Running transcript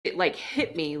it like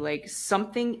hit me like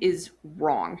something is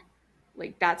wrong.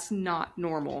 Like that's not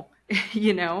normal,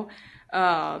 you know?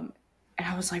 Um, and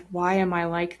I was like, why am I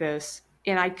like this?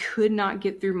 And I could not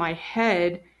get through my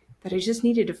head that I just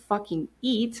needed to fucking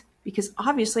eat because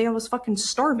obviously I was fucking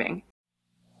starving.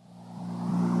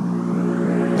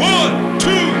 One,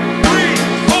 two, three,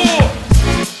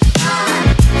 four.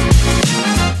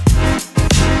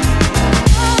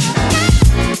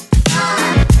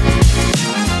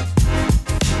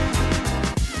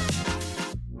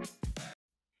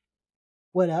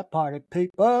 What up, party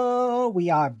people? We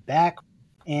are back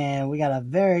and we got a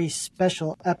very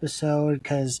special episode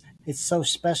because it's so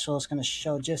special. It's going to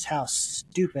show just how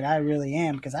stupid I really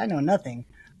am because I know nothing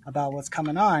about what's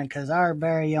coming on. Because our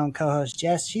very own co host,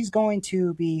 Jess, she's going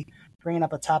to be bringing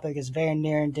up a topic that's very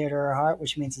near and dear to her heart,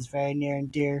 which means it's very near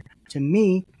and dear to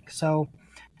me. So,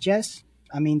 Jess,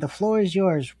 I mean, the floor is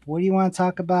yours. What do you want to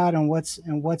talk about, and what's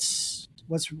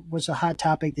a hot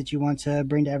topic that you want to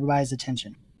bring to everybody's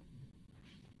attention?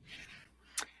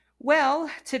 Well,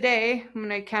 today I'm going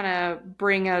to kind of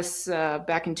bring us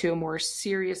back into a more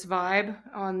serious vibe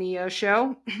on the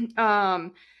show.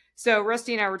 um, so,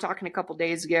 Rusty and I were talking a couple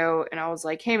days ago, and I was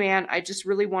like, hey, man, I just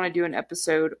really want to do an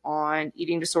episode on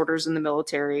eating disorders in the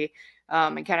military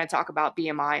and kind of talk about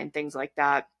BMI and things like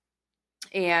that.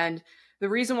 And the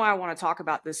reason why I want to talk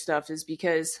about this stuff is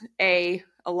because a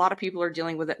lot of people are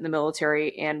dealing with it in the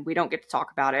military and we don't get to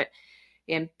talk about it.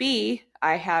 And B,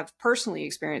 I have personally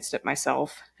experienced it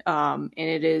myself. And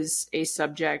it is a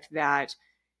subject that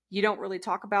you don't really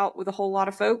talk about with a whole lot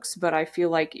of folks. But I feel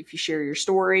like if you share your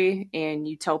story and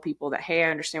you tell people that, hey,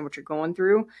 I understand what you're going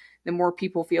through, then more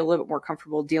people feel a little bit more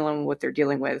comfortable dealing with what they're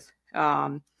dealing with.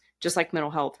 Just like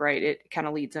mental health, right? It kind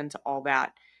of leads into all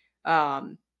that.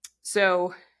 Um,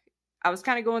 so I was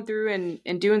kind of going through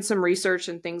and doing some research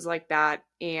and things like that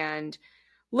and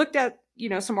looked at,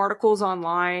 some articles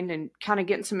online and kind of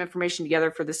getting some information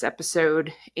together for this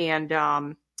episode. And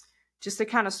just to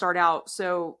kind of start out,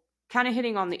 so kind of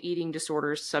hitting on the eating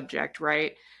disorders subject,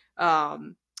 right?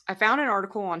 I found an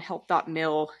article on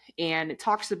health.mil and it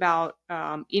talks about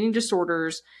eating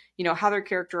disorders, how they're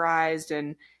characterized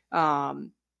and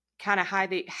kind of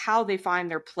how they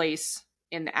find their place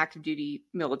in the active duty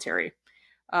military.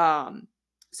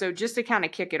 So just to kind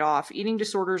of kick it off, eating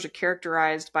disorders are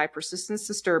characterized by persistent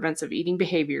disturbance of eating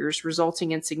behaviors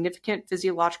resulting in significant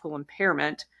physiological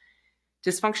impairment.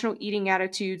 Dysfunctional eating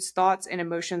attitudes, thoughts, and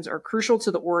emotions are crucial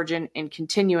to the origin and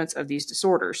continuance of these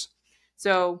disorders.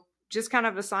 So just kind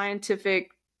of a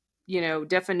scientific,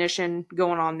 definition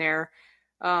going on there.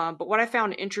 But what I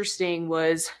found interesting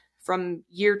was from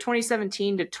year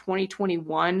 2017 to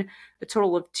 2021, a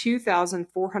total of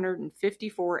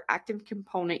 2,454 active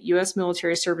component U.S.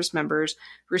 military service members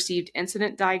received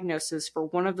incident diagnosis for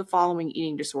one of the following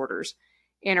eating disorders: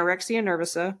 anorexia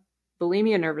nervosa,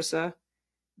 bulimia nervosa,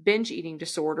 binge eating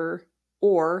disorder,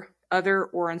 or other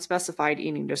or unspecified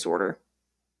eating disorder.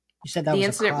 You said that The was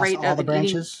incident across rate all of the an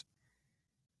eating branches?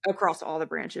 across all the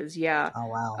branches, yeah. Oh,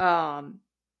 wow.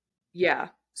 Yeah.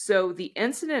 So the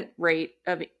incident rate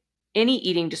of any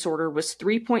eating disorder was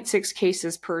 3.6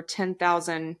 cases per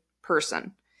 10,000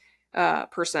 persons,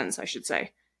 I should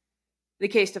say. The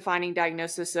case defining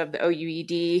diagnosis of the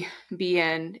OUED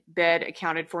BN bed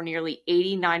accounted for nearly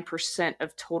 89%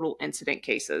 of total incident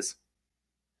cases,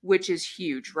 which is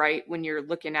huge, right? When you're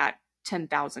looking at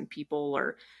 10,000 people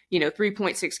or,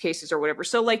 3.6 cases or whatever.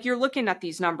 So like you're looking at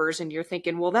these numbers and you're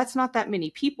thinking, well, that's not that many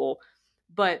people,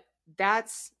 but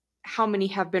that's how many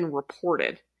have been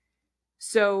reported.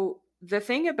 So the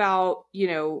thing about,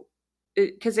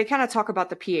 because they kind of talk about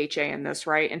the PHA in this,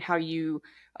 right? And how you'll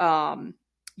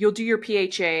do your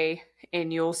PHA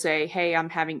and you'll say, hey, I'm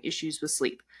having issues with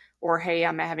sleep, or hey,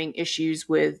 I'm having issues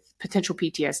with potential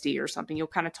PTSD or something. You'll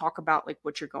kind of talk about like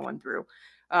what you're going through.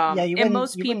 Yeah, And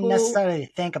most you wouldn't people necessarily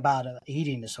think about an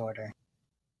eating disorder.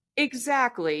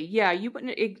 exactly, yeah, you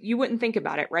wouldn't think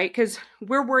about it, right? Because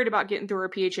we're worried about getting through our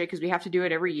PHA because we have to do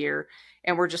it every year,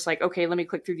 and we're just like, okay, let me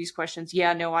click through these questions.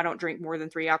 Yeah, no, I don't drink more than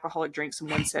 3 alcoholic drinks in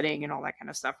one sitting, and all that kind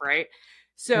of stuff, right? Yeah.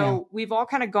 So we've all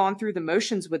kind of gone through the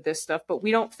motions with this stuff, but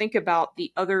we don't think about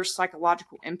the other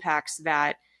psychological impacts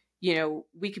that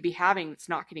we could be having that's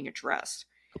not getting addressed.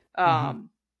 hmm Um,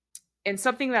 and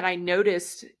something that I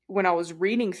noticed when I was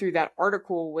reading through that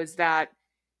article was that,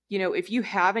 if you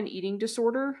have an eating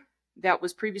disorder that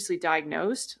was previously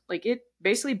diagnosed, like it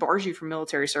basically bars you from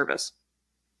military service.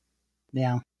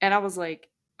 Yeah. And I was like,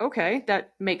 okay,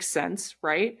 that makes sense,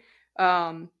 right?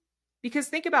 Um, because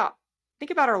think about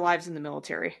our lives in the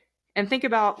military and think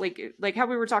about like how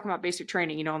we were talking about basic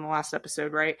training, in the last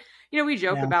episode, right? We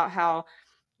joke Yeah. about how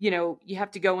you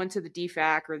have to go into the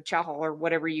DFAC or the chow hall or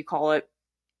whatever you call it,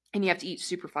 and you have to eat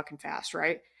super fucking fast,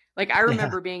 right? Like, I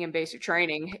remember being in basic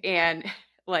training, and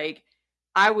like,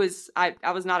 I was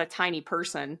not a tiny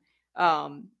person,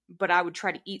 but I would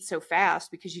try to eat so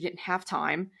fast because you didn't have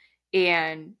time,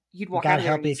 and you'd walk out God of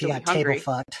there help and you you'd if you still be got table hungry.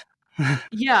 fucked.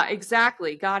 Yeah,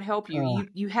 exactly. God help you. Oh.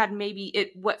 You had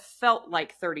maybe what felt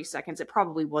like 30 seconds. It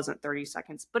probably wasn't 30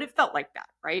 seconds, but it felt like that,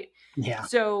 right? Yeah.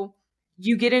 So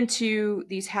you get into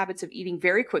these habits of eating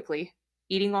very quickly,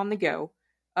 eating on the go.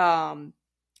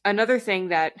 Another thing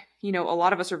that, a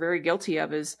lot of us are very guilty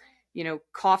of is,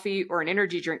 coffee or an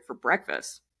energy drink for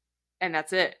breakfast. And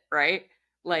that's it, right?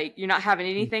 Like, you're not having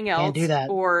anything else. Can't do that.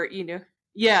 Or,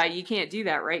 yeah, you can't do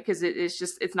that, right? Because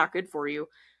it's not good for you.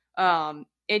 And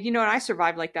I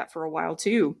survived like that for a while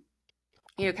too.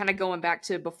 Kind of going back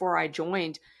to before I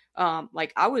joined,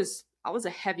 like I was a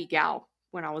heavy gal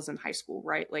when I was in high school,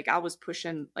 right? Like I was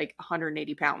pushing like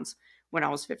 180 pounds when I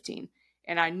was 15.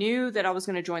 And I knew that I was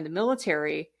going to join the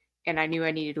military, and I knew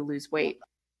I needed to lose weight.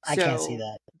 I can't see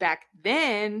that. Back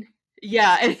then,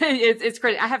 yeah, it's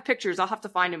crazy. I have pictures. I'll have to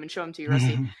find them and show them to you,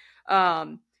 Rusty.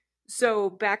 So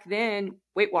back then,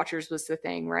 Weight Watchers was the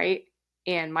thing, right?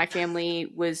 And my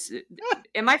family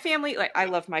like, I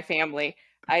love my family.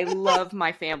 I love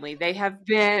my family. They have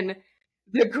been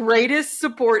the greatest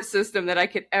support system that I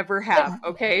could ever have.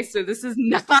 Okay. So this is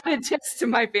not a diss to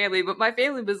my family, but my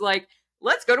family was like,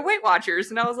 let's go to Weight Watchers.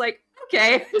 And I was like,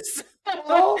 okay.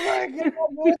 Oh my God.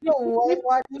 What's the Weight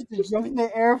Watchers to join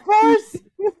the Air Force?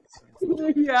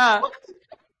 Yeah.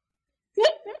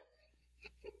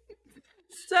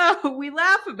 So we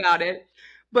laugh about it,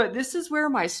 but this is where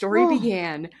my story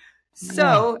began.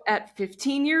 So at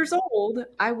 15 years old,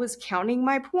 I was counting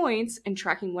my points and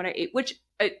tracking what I ate, which,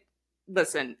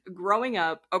 listen, growing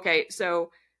up, okay,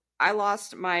 so I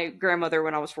lost my grandmother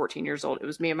when I was 14 years old. It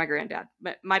was me and my granddad,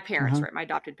 my parents, right? My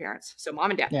adopted parents. So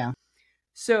mom and dad. Yeah.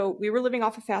 So we were living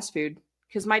off of fast food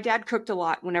because my dad cooked a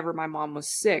lot whenever my mom was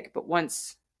sick. But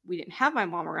once we didn't have my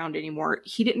mom around anymore,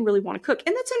 he didn't really want to cook.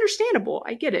 And that's understandable.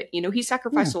 I get it. He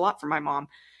sacrificed a lot for my mom.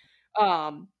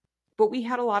 But we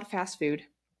had a lot of fast food.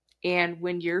 And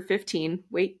when you're 15,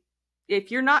 if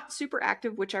you're not super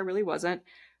active, which I really wasn't,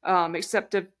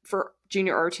 except for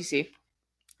junior ROTC,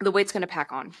 the weight's going to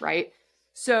pack on, right?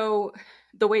 So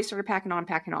the weight started packing on.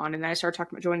 And then I started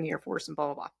talking about joining the Air Force and blah,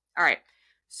 blah, blah. All right.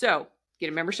 So get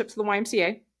a membership to the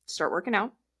YMCA, start working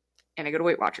out, and I go to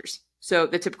Weight Watchers. So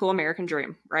the typical American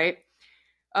dream, right?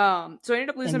 So I ended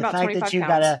up losing about 25 pounds.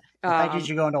 The fact that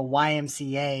you're going to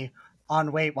YMCA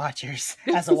on Weight Watchers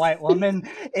as a white woman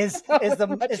is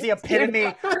the epitome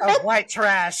of white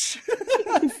trash.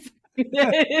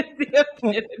 The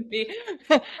epitome.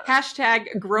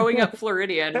 Hashtag growing up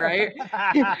Floridian, right?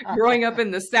 Growing up in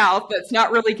the South, that's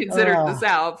not really considered the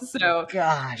South. So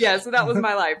yeah, so that was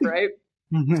my life, right?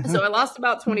 So I lost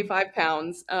about 25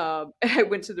 pounds. I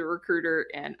went to the recruiter,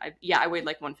 and I weighed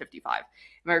like 155.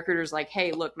 My recruiter's like,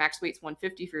 hey, look, max weight's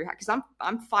 150 for your height, because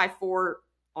I'm 5'4"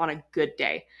 on a good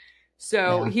day.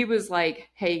 So he was like,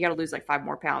 hey, you got to lose like 5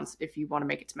 more pounds if you want to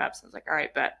make it to MEPS. I was like, all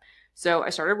right, bet. So I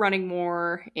started running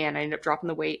more, and I ended up dropping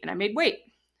the weight, and I made weight.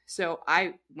 So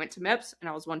I went to MEPS, and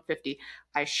I was 150.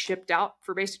 I shipped out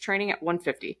for basic training at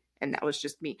 150. And that was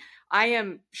just me. I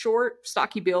am short,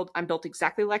 stocky build. I'm built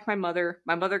exactly like my mother.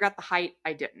 My mother got the height.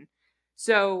 I didn't.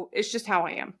 So it's just how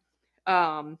I am.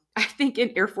 I think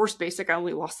in Air Force Basic, I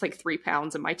only lost like 3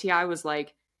 pounds. And my TI was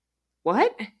like,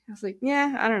 what? I was like,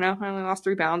 yeah, I don't know. I only lost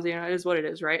 3 pounds. It is what it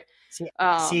is, right?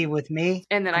 See, with me,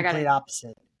 and then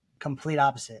complete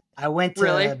opposite. I went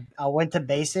to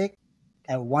basic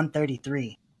at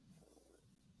 133.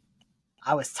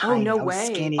 I was tiny. Oh, no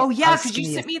way. Skinny. Oh, yeah, because you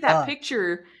sent me that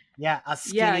picture. Yeah, I was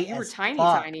skinny. Yeah, you were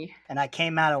tiny. And I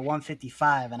came out at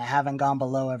 155, and I haven't gone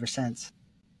below ever since.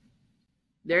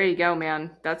 There you go,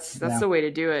 man. That's the way to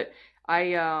do it.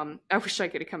 I wish I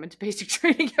could have come into basic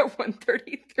training at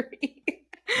 133.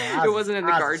 Yeah, it wasn't in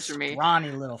the cards for me.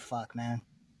 Scrawny little fuck, man.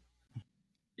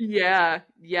 Yeah,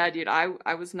 dude.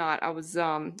 I was not. I was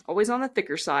always on the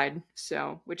thicker side.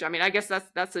 So, which, I mean, I guess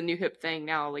that's a new hip thing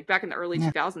now. Like back in the early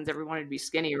 2000s, everyone wanted to be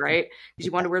skinny, right? Because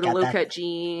you wanted to wear the low cut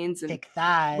jeans and thick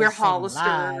thighs, wear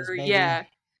Hollister. Yeah,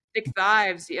 thick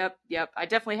thighs. Yep. I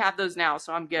definitely have those now,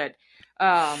 so I'm good.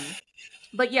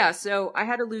 But yeah, so I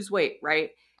had to lose weight,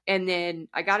 right? And then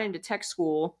I got into tech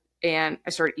school. And I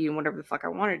started eating whatever the fuck I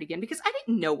wanted again, because I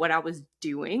didn't know what I was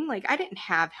doing. Like, I didn't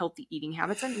have healthy eating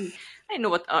habits. I didn't know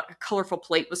what a colorful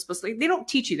plate was supposed to be. They don't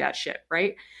teach you that shit,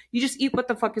 right? You just eat what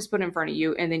the fuck is put in front of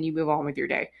you, and then you move on with your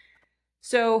day.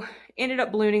 So ended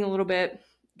up ballooning a little bit.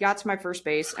 got to my first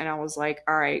base and I was like,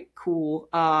 all right, cool.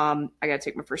 I got to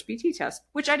take my first PT test,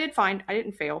 which I did fine. I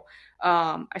didn't fail.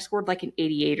 I scored like an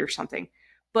 88 or something.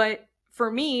 But for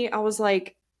me, I was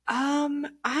like, I'm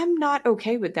not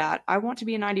okay with that. I want to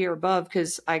be a 90 or above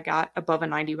because I got above a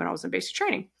 90 when I was in basic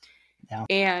training. Yeah.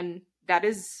 And that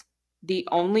is the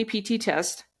only PT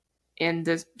test in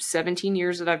the 17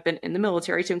 years that I've been in the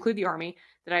military, to include the Army,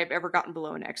 that I've ever gotten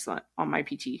below an excellent on my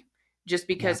PT. Just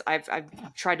because I've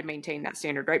tried to maintain that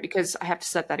standard, right? Because I have to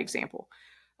set that example.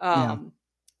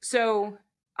 So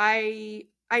I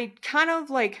kind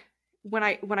of like when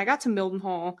I got to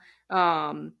Mildenhall,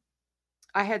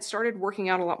 I had started working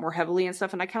out a lot more heavily and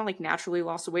stuff, and I kind of like naturally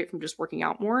lost the weight from just working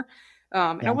out more.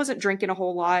 And I wasn't drinking a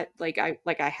whole lot like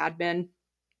I had been.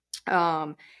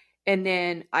 And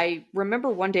then I remember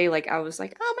one day, like I was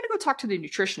like, oh, I'm gonna go talk to the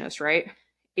nutritionist, right?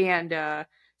 And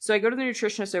so I go to the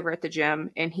nutritionist over at the gym,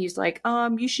 and he's like,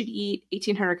 you should eat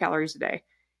 1,800 calories a day.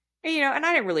 And, and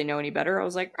I didn't really know any better. I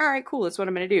was like, all right, cool. That's what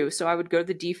I'm going to do. So I would go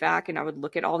to the DFAC and I would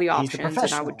look at all the options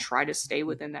and I would try to stay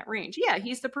within that range. Yeah,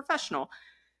 he's the professional.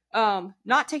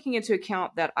 Not taking into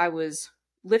account that I was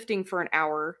lifting for an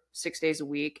hour, 6 days a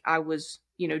week. I was,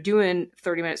 doing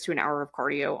 30 minutes to an hour of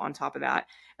cardio on top of that.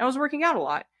 And I was working out a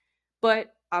lot,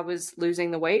 but I was losing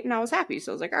the weight and I was happy.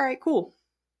 So I was like, all right, cool.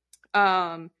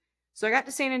 So I got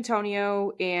to San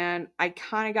Antonio and I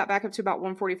kind of got back up to about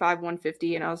 145,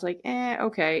 150. And I was like,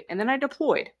 okay. And then I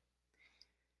deployed.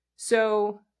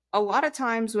 So a lot of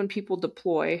times when people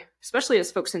deploy, especially as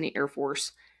folks in the Air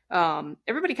Force,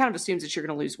 everybody kind of assumes that you're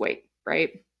going to lose weight,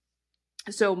 right?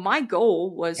 So my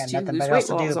goal was to lose weight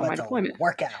while I was on my deployment.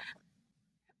 Workout.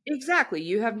 Exactly.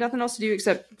 You have nothing else to do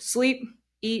except sleep,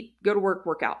 eat, go to work,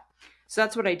 work out. So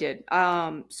that's what I did.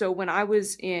 So when I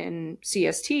was in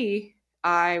CST,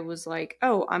 I was like,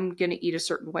 oh, I'm going to eat a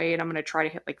certain way and I'm going to try to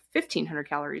hit like 1,500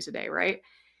 calories a day, right?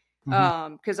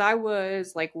 Because I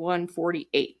was like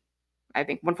 148, I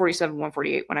think 147,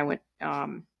 148 when I went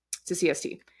to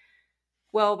CST.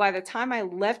 Well, by the time I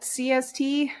left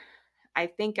CST, I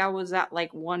think I was at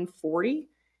like 140.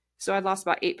 So I lost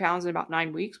about 8 pounds in about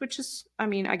 9 weeks, which is, I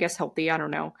mean, I guess healthy. I don't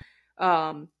know.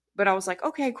 But I was like,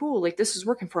 okay, cool. Like this is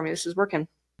working for me. This is working.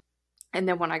 And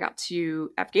then when I got to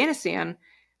Afghanistan,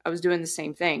 I was doing the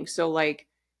same thing. So like,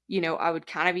 I would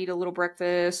kind of eat a little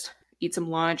breakfast, eat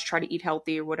some lunch, try to eat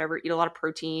healthy or whatever, eat a lot of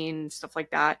protein, stuff like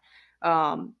that.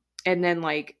 And then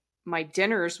like my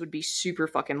dinners would be super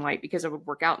fucking light because I would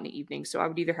work out in the evening. So I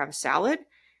would either have a salad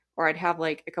or I'd have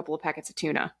like a couple of packets of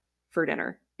tuna for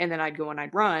dinner. And then I'd go and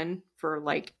I'd run for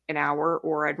like an hour,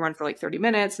 or I'd run for like 30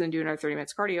 minutes and then do another 30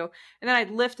 minutes cardio. And then I'd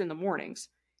lift in the mornings.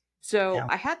 So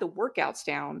I had the workouts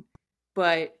down,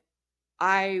 but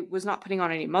I was not putting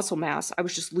on any muscle mass. I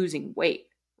was just losing weight,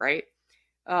 right?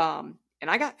 And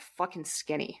I got fucking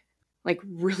skinny, like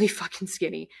really fucking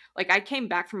skinny. Like I came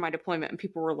back from my deployment and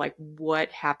people were like,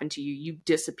 what happened to you? You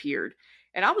disappeared.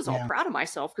 And I was all proud of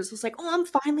myself because I was like, oh, I'm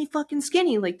finally fucking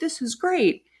skinny. Like this is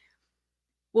great.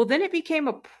 Well, then it became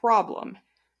a problem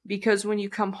because when you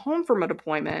come home from a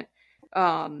deployment,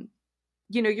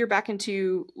 you're back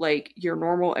into like your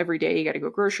normal every day. You got to go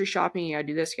grocery shopping. You got to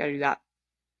do this, you got to do that.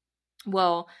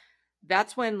 Well,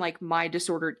 that's when like my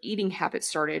disordered eating habit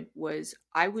started. Was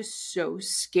I was so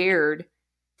scared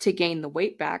to gain the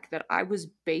weight back that I was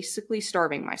basically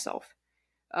starving myself.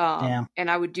 And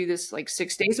I would do this like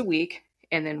 6 days a week.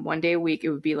 And then one day a week, it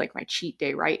would be like my cheat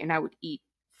day, right? And I would eat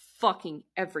fucking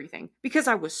everything because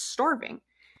I was starving.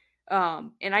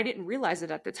 And I didn't realize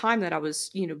it at the time that I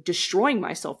was, destroying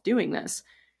myself doing this.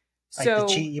 Like so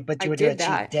but you would do a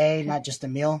cheat day, not just a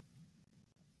meal.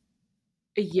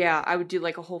 Yeah, I would do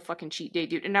like a whole fucking cheat day,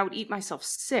 dude. And I would eat myself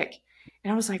sick.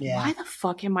 And I was like, why the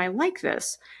fuck am I like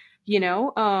this? And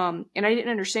I didn't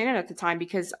understand it at the time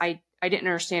because I didn't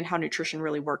understand how nutrition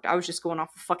really worked. I was just going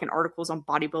off of fucking articles on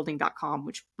bodybuilding.com,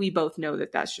 which we both know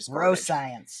that that's just bro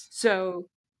science. So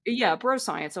yeah, bro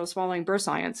science. I was following bro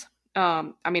science.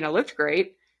 I mean, I looked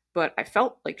great, but I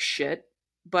felt like shit.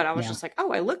 But I was just like,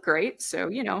 oh, I look great. So,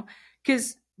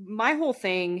 because my whole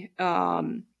thing,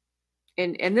 and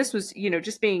this was,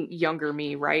 just being younger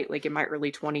me, right? Like in my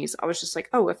early 20s, I was just like,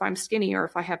 oh, if I'm skinny or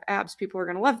if I have abs, people are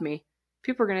going to love me.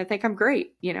 People are going to think I'm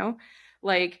great,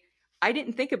 Like I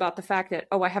didn't think about the fact that,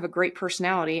 oh, I have a great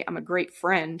personality. I'm a great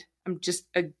friend. I'm just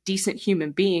a decent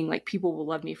human being. Like people will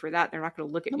love me for that. They're not going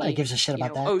to look at Nobody me. gives a shit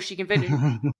about that. Oh, she can fit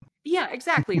in. Yeah,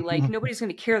 exactly. Like nobody's going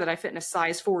to care that I fit in a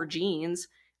size 4 jeans.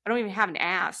 I don't even have an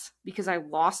ass because I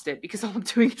lost it because all I'm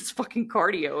doing is fucking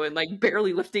cardio and like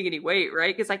barely lifting any weight,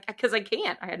 right? Because I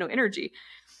can't. I had no energy.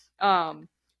 But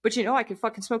I could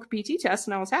fucking smoke a PT test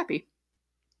and I was happy.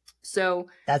 So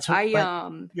that's what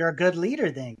you're a good leader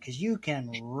then, because you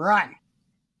can run.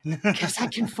 because I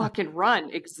can fucking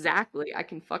run. Exactly. I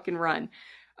can fucking run.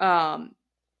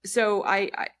 So I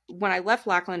when I left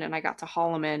Lackland and I got to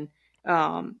Holloman,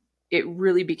 it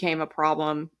really became a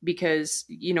problem because,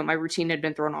 you know, my routine had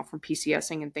been thrown off from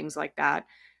PCSing and things like that.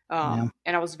 And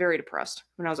I was very depressed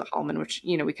when I was at Holloman, which,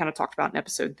 you know, we kind of talked about in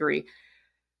episode 3.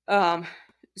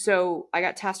 So I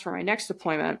got tasked for my next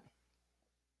deployment.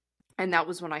 And that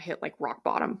was when I hit like rock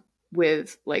bottom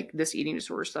with like this eating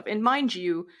disorder stuff. And mind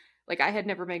you, like I had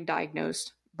never been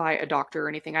diagnosed by a doctor or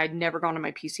anything. I had never gone to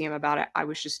my PCM about it. I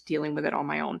was just dealing with it on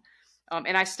my own.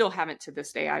 And I still haven't to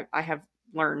this day. I have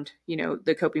learned, you know,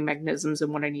 the coping mechanisms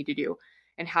and what I need to do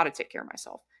and how to take care of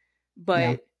myself.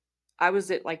 But I was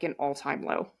at like an all-time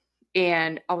low.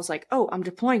 And I was like, oh, I'm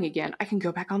deploying again. I can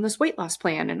go back on this weight loss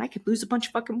plan and I could lose a bunch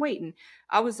of fucking weight. And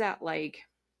I was at like,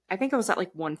 I think I was at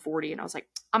like 140 and I was like,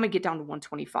 I'm going to get down to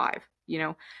 125, you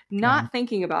know, not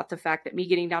thinking about the fact that me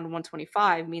getting down to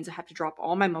 125 means I have to drop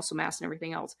all my muscle mass and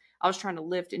everything else. I was trying to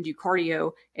lift and do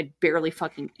cardio and barely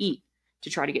fucking eat to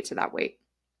try to get to that weight.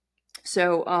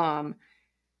 So,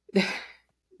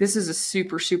 this is a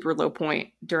super, super low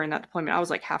point during that deployment. I was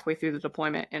like halfway through the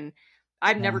deployment and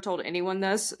I've never told anyone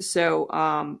this. So,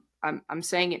 I'm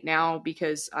saying it now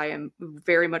because I am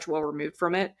very much well removed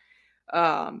from it.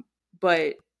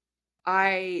 But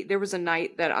there was a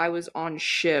night that I was on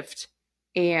shift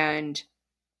and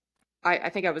I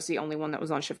think I was the only one that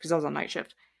was on shift because I was on night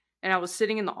shift. And I was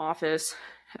sitting in the office,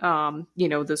 you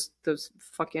know, those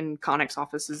fucking Connex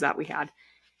offices that we had.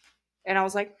 And I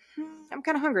was like, I'm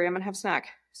kind of hungry. I'm going to have a snack.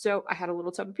 So I had a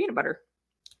little tub of peanut butter.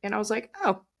 And I was like,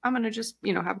 oh, I'm going to just,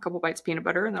 you know, have a couple bites of peanut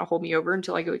butter and that'll hold me over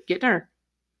until I go get dinner.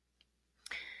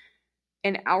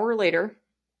 An hour later,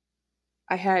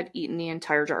 I had eaten the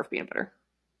entire jar of peanut butter.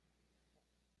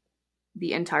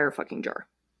 The entire fucking jar.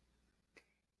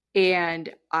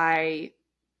 And I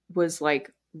was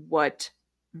like, what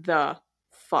the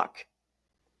fuck?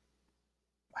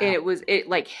 Wow. And it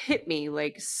like hit me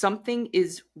like something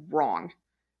is wrong.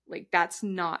 Like that's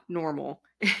not normal,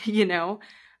 you know?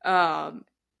 And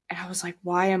I was like,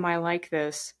 why am I like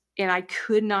this? And I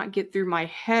could not get through my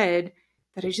head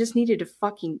that I just needed to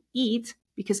fucking eat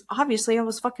because obviously I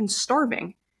was fucking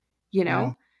starving, you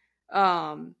know?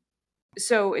 Yeah.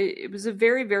 So it was a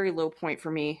very, very low point for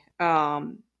me.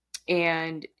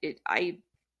 And I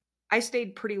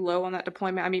stayed pretty low on that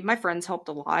deployment. I mean, my friends helped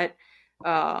a lot,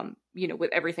 you know,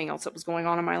 with everything else that was going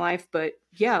on in my life. But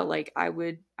yeah, like I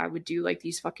would do like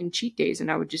these fucking cheat days and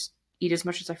I would just eat as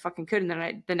much as I fucking could. And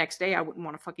then the next day I wouldn't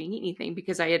want to fucking eat anything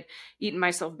because I had eaten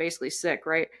myself basically sick.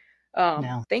 Right.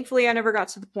 Thankfully I never got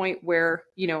to the point where,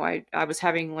 you know, I was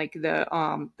having like the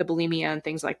bulimia and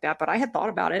things like that, but I had thought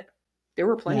about it. There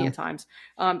were plenty of times.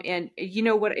 And you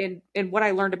know what, and what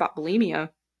I learned about bulimia,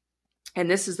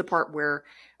 and this is the part where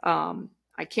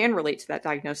I can relate to that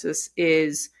diagnosis,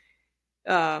 is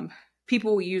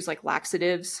people will use like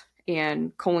laxatives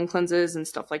and colon cleanses and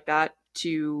stuff like that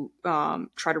to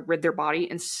try to rid their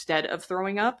body instead of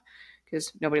throwing up,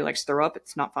 because nobody likes to throw up.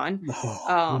 It's not fun.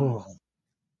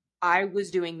 I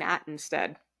was doing that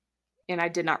instead. And I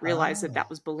did not realize that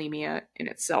was bulimia in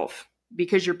itself,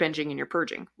 because you're binging and you're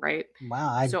purging, right?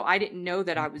 Wow. So I didn't know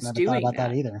that I was never doing thought about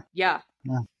that either. Yeah.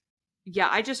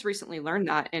 I just recently learned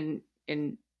that, and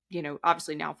you know,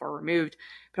 obviously now far removed,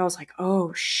 but I was like,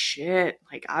 oh shit,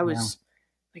 like I was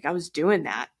doing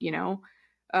that, you know.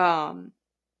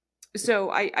 So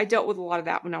I dealt with a lot of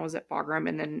that when I was at Bagram,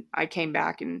 and then I came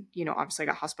back and, you know, obviously I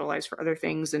got hospitalized for other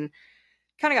things and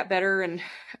kind of got better, and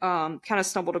kind of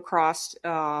stumbled across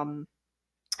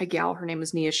a gal. Her name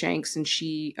was Nia Shanks, and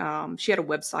she had a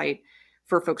website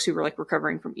for folks who were like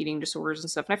recovering from eating disorders and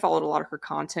stuff. And I followed a lot of her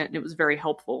content, and it was very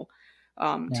helpful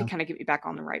to kind of get me back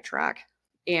on the right track.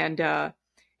 And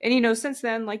you know, since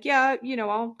then, like, yeah, you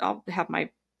know, I'll have my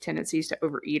tendencies to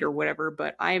overeat or whatever,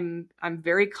 but I'm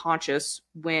very conscious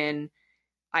when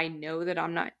I know that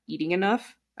I'm not eating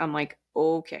enough. I'm like,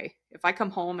 okay, if I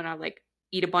come home and I like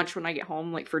eat a bunch when I get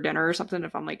home, like for dinner or something,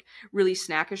 if I'm like really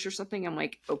snackish or something, I'm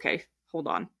like, okay, hold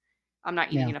on. I'm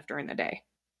not eating enough during the day.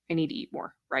 I need to eat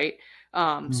more. Right. So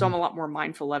I'm a lot more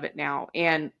mindful of it now.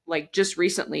 And like just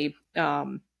recently, you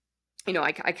know,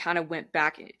 I kind of went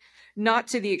back, not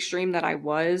to the extreme that I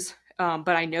was, but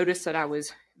I noticed that I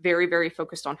was very, very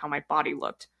focused on how my body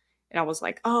looked. And I was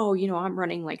like, oh, you know, I'm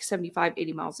running like 75,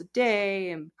 80 miles a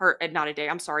day, or not a day,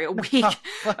 I'm sorry, a week.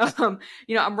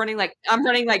 You know, I'm running like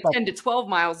 10 to 12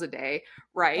 miles a day.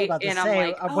 Right. And I'm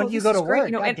like, oh, when do you go to work?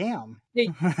 You know, God damn.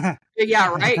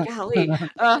 Yeah. Right. Golly.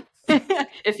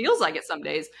 It feels like it some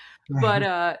days,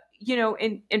 but, you know,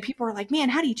 and people are like, man,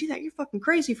 how do you do that? You're fucking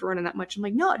crazy for running that much. I'm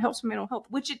like, no, it helps my mental health,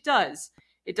 which it does.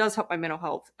 it does help my mental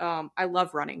health. I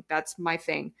love running. That's my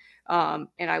thing. And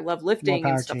I love More lifting and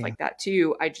power to stuff you. like that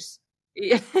too. I just,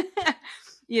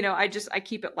 you know, I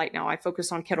keep it light now. I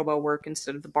focus on kettlebell work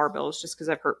instead of the barbells just because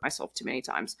I've hurt myself too many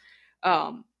times.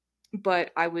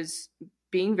 But I was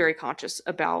being very conscious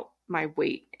about my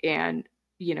weight and,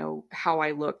 you know, how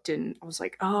I looked. And I was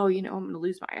like, oh, you know, I'm going to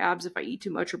lose my abs if I eat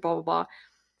too much or blah, blah, blah.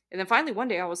 And then finally one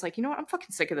day I was like, you know what? I'm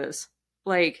fucking sick of this.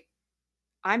 Like,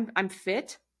 I'm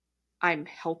fit. I'm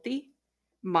healthy.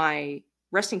 My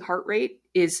resting heart rate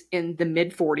is in the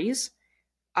mid 40s.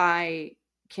 I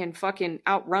can fucking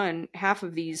outrun half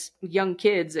of these young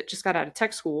kids that just got out of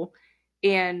tech school,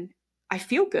 and I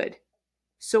feel good.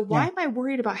 So why Yeah. am I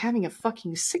worried about having a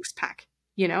fucking six pack,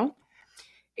 you know?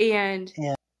 And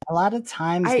Yeah. A lot of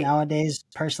times I, nowadays,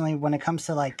 personally, when it comes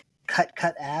to like cut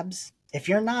abs, if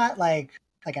you're not like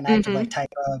an active like Mhm.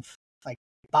 type of like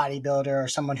bodybuilder or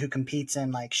someone who competes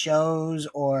in like shows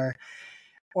or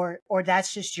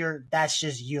that's just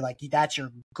you, like that's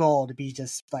your goal to be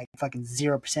just like fucking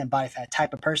 0% body fat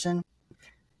type of person,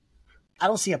 I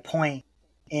don't see a point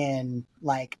in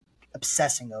like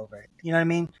obsessing over it. You know what I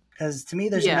mean? Because to me,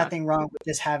 there's yeah, nothing wrong with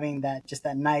just having that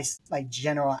nice like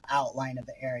general outline of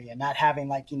the area, not having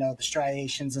like, you know, the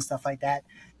striations and stuff like that.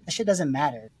 That shit doesn't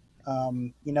matter.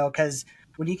 You know, because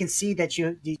when you can see that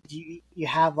you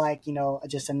have like, you know,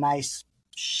 just a nice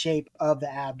shape of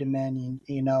the abdomen, and,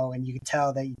 you know, and you can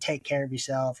tell that you take care of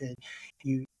yourself, and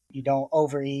you don't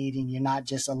overeat, and you're not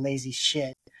just a lazy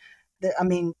shit. I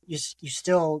mean, you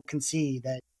still can see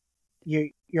that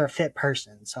you're a fit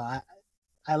person. So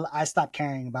I stopped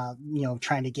caring about, you know,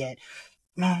 trying to get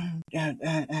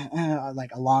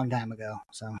like a long time ago.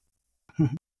 So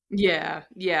yeah,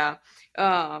 yeah.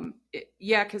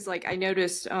 Yeah, because like I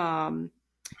noticed,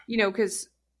 you know, because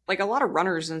like a lot of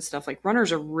runners and stuff, like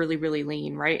runners are really, really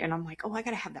lean, right? And I'm like, oh, I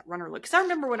gotta have that runner look. Because I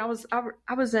remember when I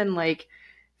was in like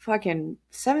fucking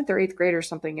seventh or eighth grade or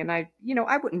something, and I, you know,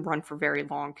 I wouldn't run for very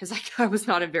long because I was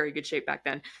not in very good shape back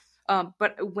then.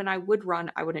 But when I would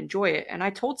run, I would enjoy it. And I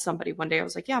told somebody one day, I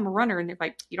was like, yeah, I'm a runner, and they're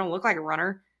like, you don't look like a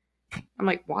runner. I'm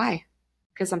like, why?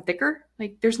 Because I'm thicker?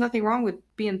 Like, there's nothing wrong with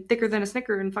being thicker than a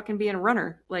Snicker and fucking being a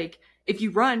runner. Like, if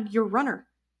you run, you're a runner.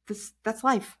 That's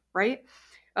life, right?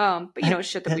 But you know, it's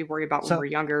shit that we worry about when so we're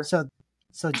younger. so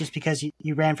so just because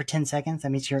you ran for 10 seconds, that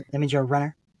means you're a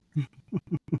runner.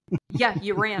 Yeah,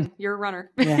 you ran. You're a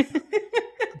runner. Yeah.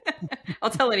 I'll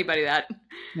tell anybody that.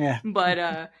 Yeah.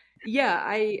 But yeah,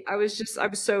 I was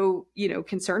so, you know,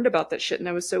 concerned about that shit, and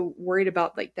I was so worried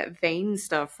about like that vein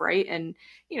stuff, right? And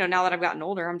you know, now that I've gotten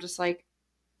older, I'm just like,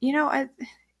 you know,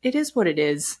 it is what it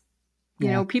is. You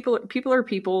Yeah. know, people are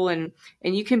people, and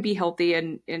you can be healthy,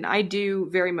 and I do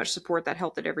very much support that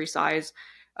health at every size.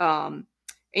 Um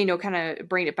you know, kind of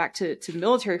bring it back to the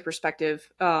military perspective.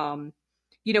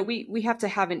 You know, we have to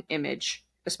have an image,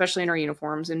 especially in our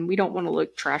uniforms, and we don't want to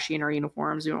look trashy in our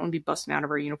uniforms. We don't want to be busting out of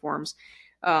our uniforms.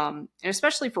 And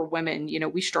especially for women, you know,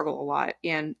 we struggle a lot.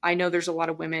 And I know there's a lot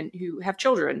of women who have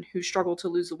children who struggle to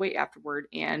lose the weight afterward.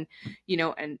 And, you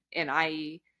know, and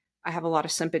I have a lot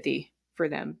of sympathy for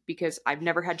them because I've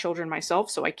never had children myself,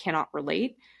 so I cannot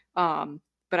relate. But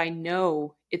I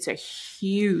know it's a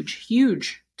huge,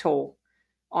 huge toll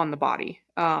on the body.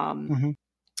 Mm-hmm.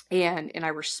 And I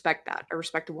respect that. I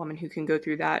respect a woman who can go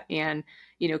through that and,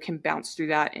 you know, can bounce through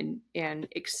that and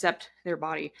accept their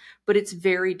body. But it's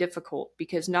very difficult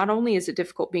because not only is it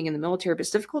difficult being in the military, but it's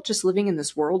difficult just living in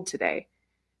this world today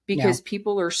Yeah. because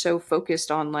people are so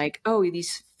focused on like, oh,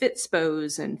 these fit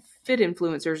spos and fit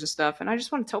influencers and stuff. And I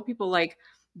just want to tell people like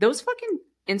those fucking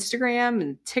Instagram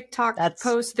and TikTok That's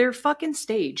posts, they're fucking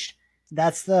staged.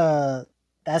 that's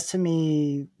to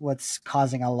me what's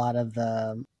causing a lot of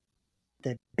the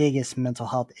biggest mental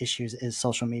health issues is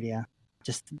social media.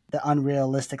 Just the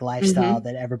unrealistic lifestyle Mm-hmm.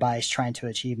 that everybody's trying to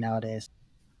achieve nowadays.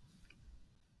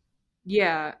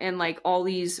 Yeah, and like all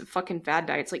these fucking fad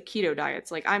diets, like keto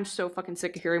diets. Like I'm so fucking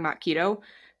sick of hearing about keto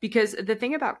because the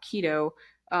thing about keto,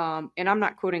 and I'm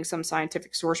not quoting some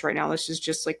scientific source right now. This is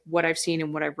just like what I've seen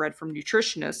and what I've read from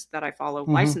nutritionists that I follow,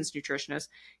 Mm-hmm. licensed nutritionists.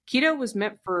 Keto was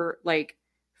meant for like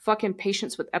fucking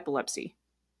patients with epilepsy.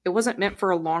 It wasn't meant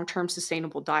for a long-term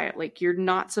sustainable diet. Like you're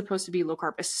not supposed to be low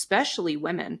carb, especially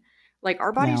women. Like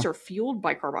our bodies No. are fueled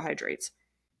by carbohydrates,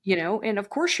 you know, and of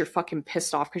course you're fucking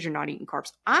pissed off because you're not eating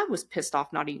carbs. I was pissed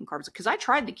off not eating carbs because I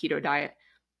tried the keto diet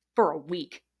for a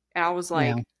week and I was Yeah.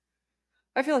 like,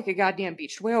 I feel like a goddamn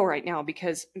beached whale right now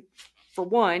because for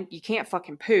one, you can't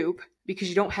fucking poop because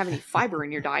you don't have any fiber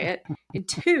in your diet. And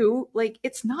two, like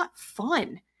it's not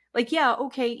fun. Like, yeah,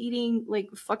 okay, eating like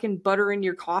fucking butter in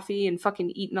your coffee and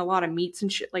fucking eating a lot of meats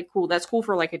and shit, like cool. That's cool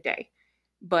for like a day.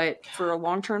 but for a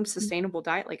long-term sustainable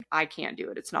diet, like I can't do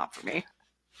it. It's not for me.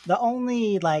 The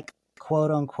only like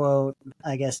quote unquote,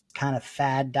 I guess, kind of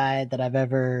fad diet that I've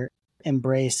ever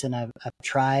embraced and I've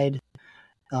tried,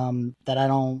 that I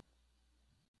don't,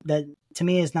 that to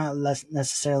me is not less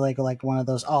necessarily like one of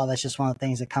those, oh, that's just one of the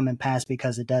things that come and pass,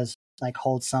 because it does like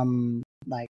hold some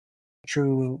like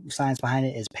true science behind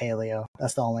it, is paleo.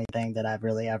 That's the only thing that I've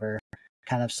really ever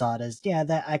kind of saw it as, yeah,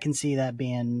 that I can see that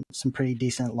being some pretty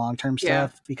decent long-term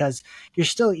stuff, because you're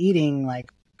still eating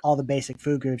like all the basic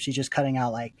food groups. You're just cutting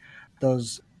out like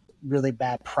those really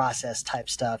bad processed type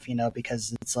stuff, you know,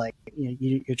 because it's like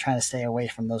you're trying to stay away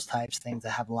from those types of things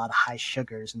that have a lot of high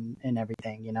sugars and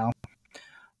everything, you know.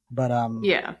 But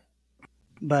Yeah.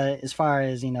 but as far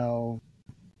as, you know,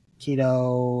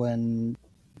 keto and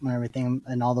everything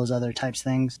and all those other types of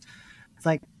things, it's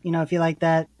like, you know, if you like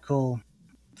that, cool,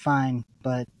 fine,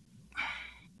 but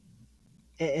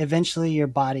eventually the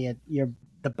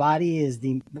body is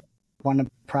the one of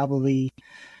probably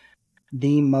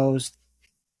the most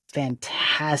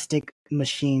fantastic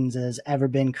machines that has ever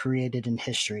been created in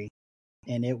history,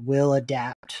 and it will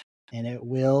adapt and it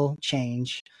will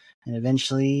change, and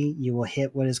eventually you will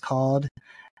hit what is called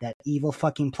that evil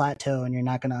fucking plateau, and you're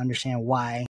not going to understand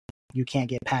why you can't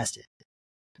get past it.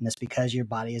 And that's because your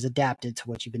body is adapted to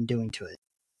what you've been doing to it,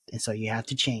 and so you have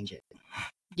to change it.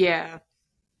 Yeah,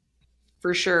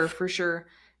 for sure, for sure.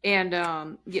 And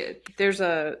yeah, there's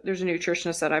a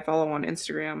nutritionist that I follow on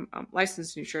Instagram,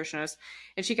 licensed nutritionist,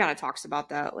 and she kind of talks about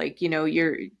that. Like, you know,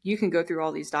 you can go through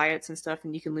all these diets and stuff,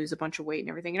 and you can lose a bunch of weight and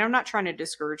everything. And I'm not trying to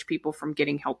discourage people from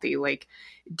getting healthy. Like,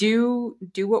 do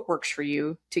what works for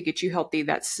you to get you healthy.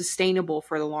 That's sustainable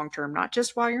for the long term, not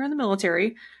just while you're in the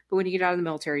military, but when you get out of the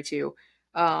military too.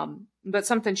 But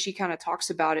something she kind of talks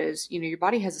about is, you know, your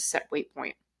body has a set weight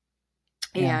point.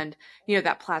 And, you know,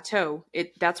 that plateau,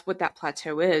 that's what that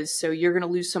plateau is. So you're going to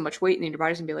lose so much weight, and then your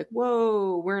body's going to be like,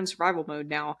 whoa, we're in survival mode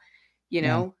now. You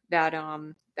know,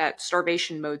 that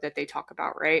starvation mode that they talk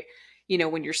about, right? You know,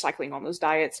 when you're cycling on those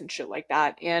diets and shit like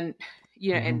that. And,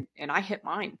 you know, and I hit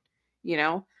mine, you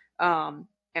know,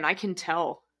 and I can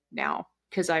tell now,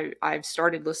 because I've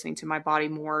started listening to my body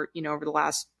more, you know, over the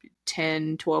last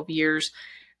 10, 12 years,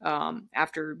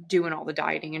 after doing all the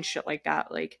dieting and shit like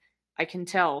that. Like, I can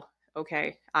tell,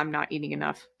 okay, I'm not eating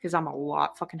enough because I'm a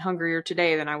lot fucking hungrier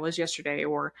today than I was yesterday,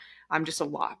 or I'm just a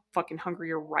lot fucking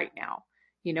hungrier right now.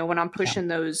 You know, when I'm pushing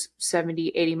those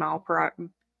 70, 80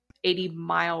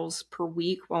 miles per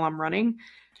week while I'm running,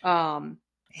 my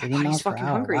 80 body's miles per fucking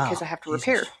hour. hungry Wow. because I have to Jesus.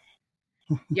 repair.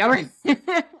 Yeah, right.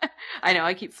 I know,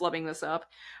 I keep flubbing this up.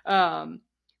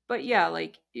 But yeah,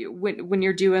 like when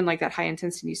you're doing like that high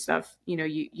intensity stuff, you know,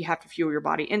 you have to fuel your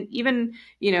body. And even,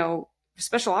 you know,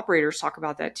 special operators talk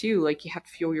about that too. Like, you have to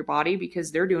fuel your body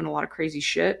because they're doing a lot of crazy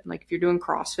shit. Like, if you're doing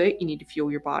CrossFit, you need to fuel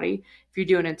your body. If you're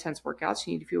doing intense workouts,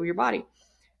 you need to fuel your body.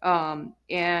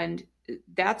 And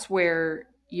that's where,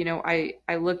 you know,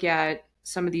 I look at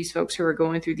some of these folks who are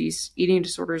going through these eating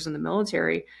disorders in the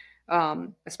military,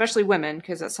 especially women,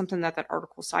 because that's something that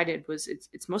article cited, was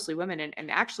it's mostly women. And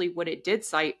actually what it did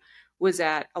cite was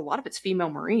that a lot of it's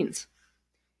female Marines.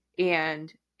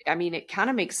 And I mean, it kind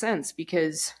of makes sense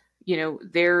because, you know,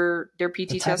 their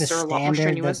PT tests are a lot more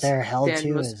strenuous that they're held than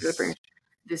to most of is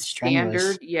the strenuous.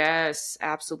 standard. Yes,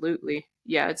 absolutely.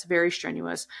 Yeah, it's very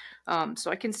strenuous.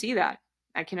 So I can see that.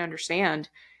 I can understand.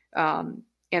 And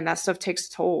that stuff takes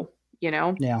a toll, you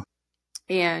know? Yeah.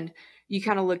 And you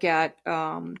kind of look at,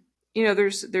 you know,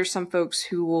 there's some folks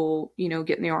who will, you know,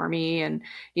 get in the Army, and,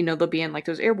 you know, they'll be in like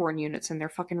those airborne units, and they're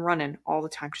fucking running all the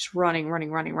time, just running,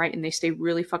 right? And they stay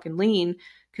really fucking lean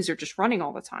because they're just running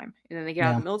all the time. And then they get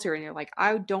out of the military, and they're like,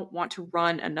 I don't want to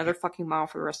run another fucking mile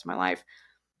for the rest of my life.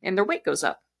 And their weight goes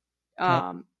up.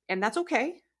 And that's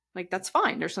okay. Like, that's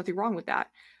fine. There's nothing wrong with that.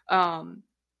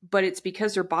 But it's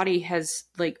because their body has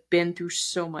like been through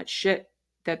so much shit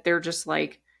that they're just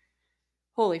like,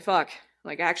 holy fuck.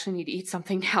 Like, I actually need to eat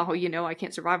something now. You know, I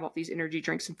can't survive off these energy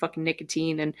drinks and fucking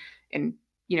nicotine and,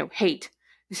 you know, hate.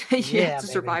 You have to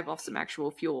survive off some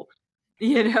actual fuel,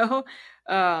 you know?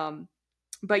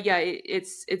 But yeah,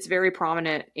 it's very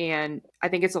prominent, and I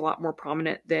think it's a lot more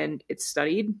prominent than it's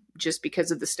studied just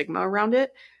because of the stigma around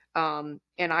it. And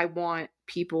I want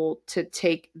people to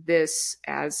take this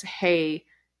as, hey,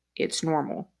 it's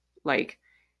normal. Like,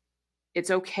 it's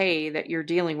okay that you're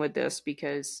dealing with this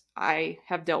because I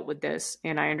have dealt with this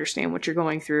and I understand what you're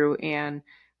going through. And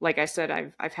like I said,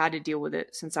 I've had to deal with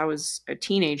it since I was a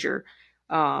teenager.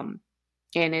 And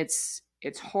it's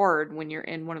hard when you're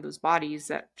in one of those bodies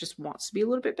that just wants to be a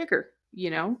little bit bigger, you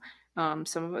know?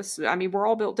 Some of us, I mean, we're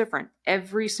all built different.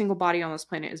 Every single body on this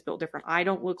planet is built different. I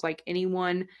don't look like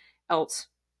anyone else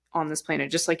on this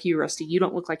planet, just like you, Rusty. You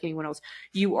don't look like anyone else.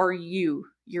 You are you.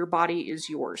 Your body is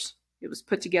yours. It was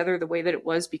put together the way that it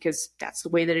was because that's the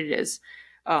way that it is.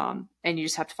 And you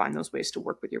just have to find those ways to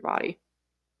work with your body.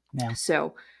 Yeah.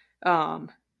 So,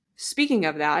 speaking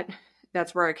of that,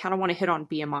 that's where I kind of want to hit on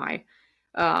BMI.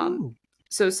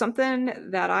 So something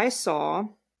that I saw,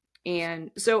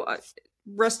 and so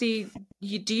Rusty,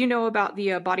 do you know about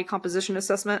the body composition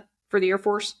assessment for the Air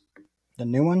Force? The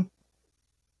new one?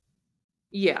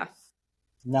 Yeah.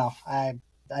 No, I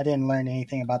didn't learn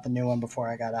anything about the new one before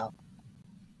I got out.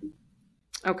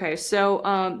 Okay,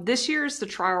 so this year is the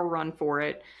trial run for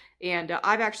it, and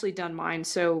I've actually done mine.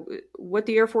 So what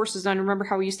the Air Force has done, remember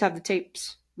how we used to have the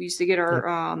tapes? We used to get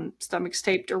our stomachs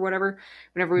taped or whatever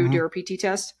whenever we would do our PT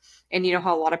test. And you know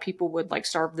how a lot of people would like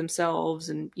starve themselves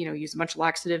and, you know, use a bunch of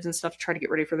laxatives and stuff to try to get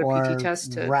ready for their PT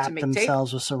test to wrap make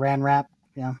themselves tape. with saran wrap.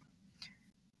 Yeah.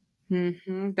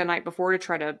 The night before to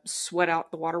try to sweat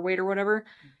out the water weight or whatever.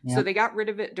 Yep. So they got rid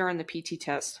of it during the PT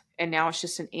test. And now it's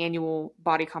just an annual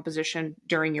body composition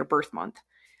during your birth month.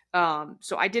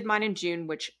 So I did mine in June,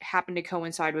 which happened to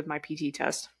coincide with my PT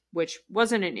test, which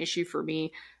wasn't an issue for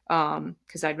me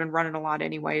because I'd been running a lot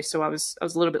anyway. So I was a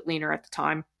little bit leaner at the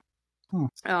time.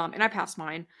 And I passed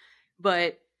mine.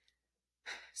 But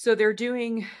so they're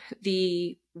doing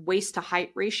the waist to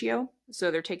height ratio. So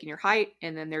they're taking your height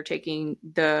and then they're taking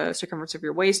the circumference of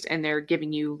your waist and they're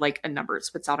giving you like a number. It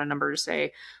spits out a number to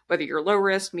say whether you're low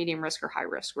risk, medium risk, or high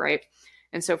risk, right?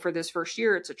 And so for this first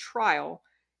year, it's a trial.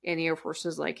 And the Air Force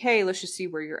is like, hey, let's just see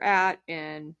where you're at.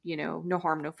 And, you know, no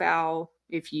harm, no foul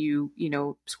if you, you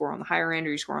know, score on the higher end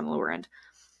or you score on the lower end.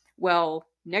 Well,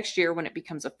 next year when it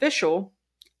becomes official,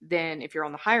 then if you're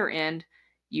on the higher end,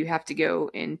 you have to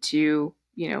go into,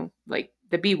 you know, like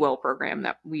the Be Well program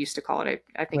that we used to call it.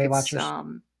 I think Weight it's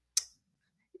Watchers.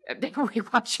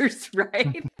 Weight Watchers,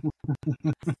 right?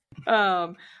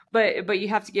 But you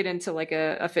have to get into like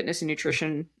a fitness and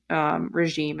nutrition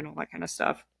regime and all that kind of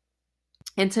stuff.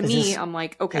 And to me, I'm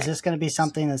like, okay, is this going to be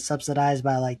something that's subsidized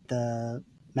by like the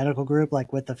medical group,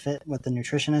 like with the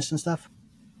nutritionists and stuff?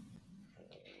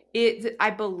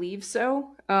 I believe so.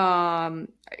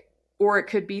 Or it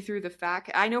could be through the fact.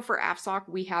 I know for AFSOC,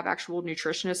 we have actual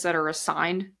nutritionists that are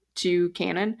assigned to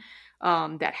Canon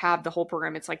that have the whole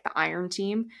program. It's like the Iron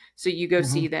Team. So you go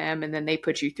see them and then they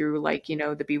put you through like, you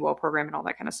know, the Be Well program and all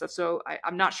that kind of stuff. So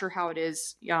I'm not sure how it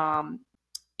is in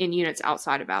units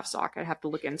outside of AFSOC. I'd have to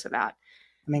look into that.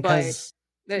 I mean, because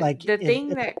like the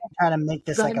thing if that try to make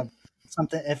this like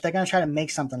something, if they're going to try to make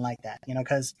something like that, you know,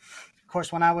 because of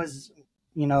course when I was,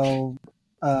 you know,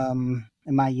 in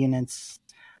my units,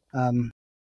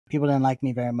 people didn't like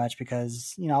me very much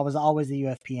because, you know, I was always the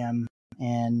UFPM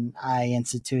and I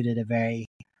instituted a very,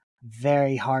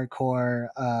 very hardcore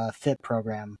fit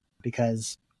program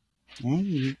because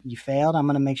you failed. I'm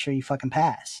going to make sure you fucking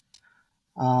pass.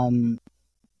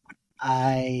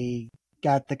 I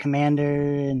got the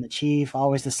commander and the chief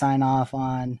always to sign off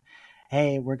on,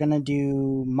 hey, we're going to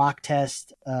do mock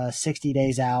test 60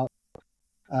 days out.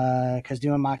 Because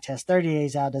doing mock test 30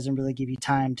 days out doesn't really give you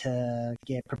time to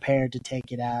get prepared to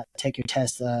take your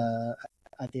test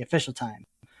at the official time.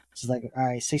 So it's like, all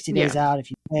right, 60 days out. If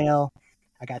you fail,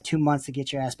 I got 2 months to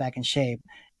get your ass back in shape.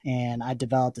 And I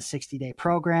developed a 60-day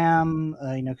program,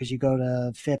 you know, because you go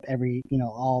to FIP every, you know,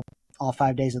 all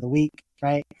 5 days of the week,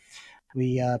 right?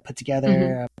 We put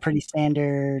together a pretty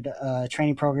standard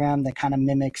training program that kind of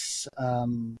mimics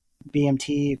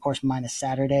BMT, of course, minus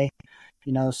Saturday.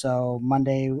 You know, so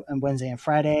Monday and Wednesday and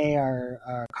Friday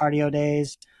are cardio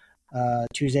days.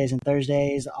 Tuesdays and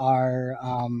Thursdays are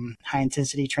high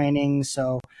intensity training.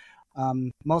 So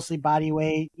mostly body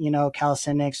weight, you know,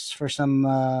 calisthenics for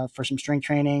some strength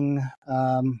training,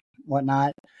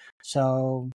 whatnot.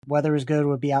 So weather is good,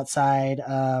 we'll be outside.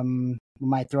 We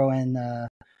might throw in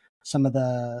some of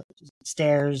the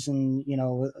stairs and, you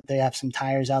know, they have some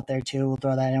tires out there too. We'll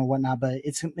throw that in and whatnot, but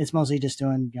it's mostly just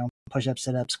doing, you know, push-ups,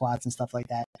 sit-ups, squats and stuff like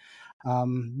that. We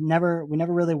never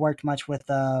really worked much with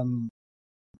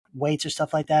weights or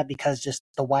stuff like that because just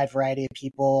the wide variety of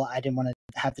people, I didn't want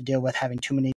to have to deal with having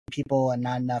too many people and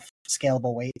not enough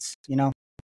scalable weights, you know?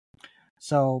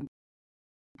 So,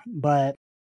 but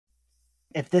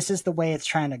if this is the way it's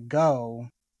trying to go,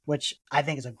 which I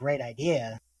think is a great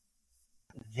idea,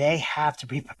 they have to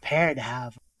be prepared to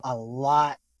have a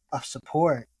lot of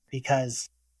support because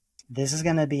this is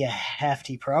going to be a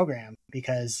hefty program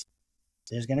because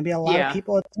there's going to be a lot of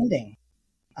people attending.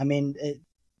 I mean,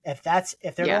 if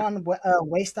they're going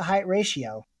waist to height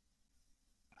ratio,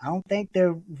 I don't think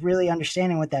they're really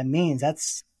understanding what that means.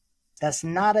 That's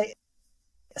not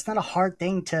a hard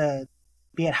thing to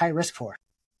be at high risk for.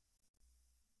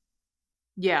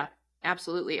 Yeah.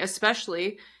 Absolutely.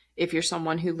 Especially if you're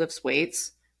someone who lifts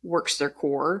weights, works their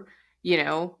core,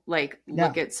 like Yeah,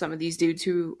 look at some of these dudes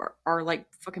who are like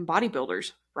fucking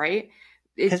bodybuilders, right?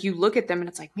 If because you look at them and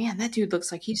it's like, man, that dude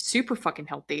looks like he's super fucking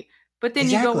healthy. But then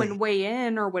you go and exactly. weigh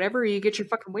in or whatever, you get your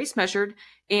fucking waist measured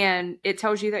and it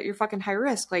tells you that you're fucking high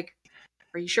risk. Like,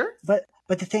 are you sure? But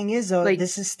the thing is, though, Like,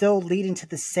 this is still leading to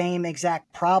the same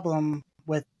exact problem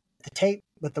with the tape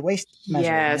with the waist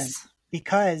measurement yes.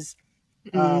 because,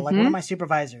 like Mm-hmm. one of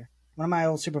my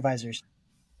old supervisors,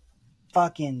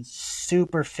 fucking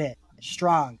super fit,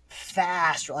 strong,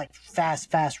 fast, like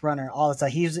fast runner. All the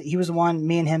time. He was the one.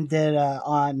 Me and him did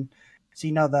on. So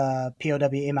you know the POW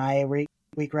MIA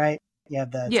week, right? You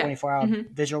have the Yeah. 24-hour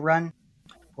Mm-hmm. visual run.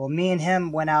 Well, me and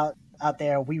him went out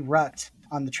there. We rucked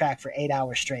on the track for 8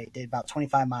 hours straight. Did about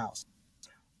 25 miles.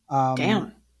 Um,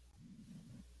 Damn.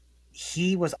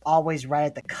 he was always right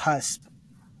at the cusp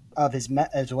of his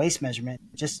waist measurement,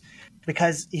 just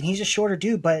because and he's a shorter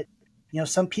dude. But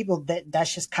some people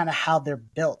that's just kind of how they're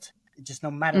built. Just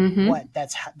no matter Mm-hmm. what,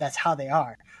 that's how they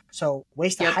are. So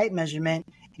waist to Yep. height measurement,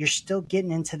 you're still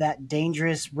getting into that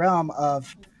dangerous realm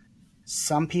of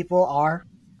some people are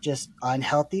just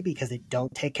unhealthy because they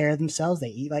don't take care of themselves. They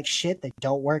eat like shit. They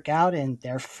don't work out and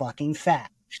they're fucking fat.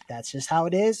 That's just how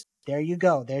it is. There you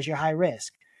go. There's your high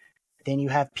risk. Then you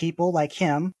have people like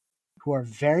him who are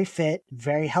very fit,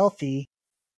 very healthy.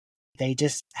 They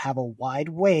just have a wide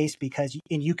waist because,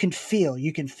 and you can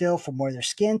feel from where their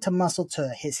skin to muscle to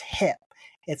his hip.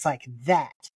 It's like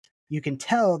that. You can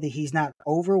tell that he's not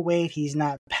overweight. He's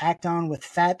not packed on with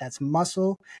fat. That's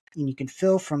muscle. And you can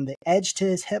feel from the edge to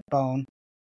his hip bone.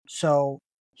 So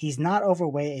he's not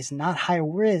overweight. It's not high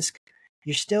risk.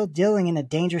 You're still dealing in a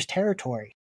dangerous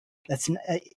territory. That's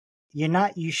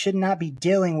you should not be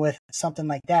dealing with something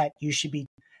like that. You should be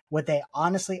what they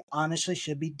honestly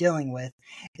should be dealing with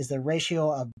is the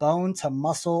ratio of bone to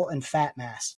muscle and fat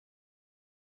mass.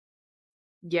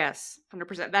 Yes,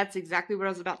 100%. That's exactly what I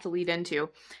was about to lead into.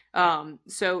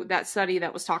 So that study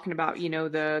that was talking about,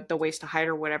 the waist to height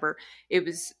or whatever, it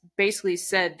was basically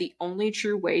said the only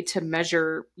true way to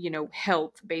measure,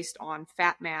 health based on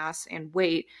fat mass and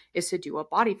weight is to do a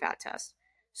body fat test.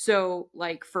 So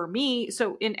like for me,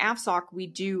 so in AFSOC, we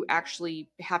do actually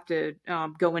have to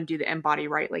go and do the M-body,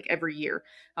 right? Like every year.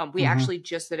 We Mm-hmm. actually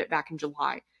just did it back in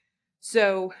July.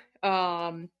 So,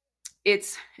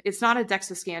 it's not a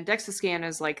DEXA scan. DEXA scan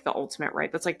is like the ultimate,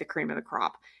 right? That's like the cream of the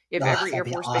crop. If every Air That'd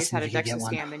be Force base awesome had a if you could get DEXA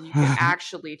one. scan, then you could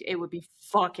actually, it would be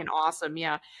fucking awesome.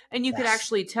 Yeah. And you could Yes.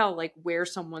 actually tell like where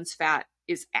someone's fat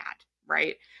is at,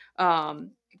 right? You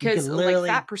could Because like literally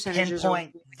fat percentages are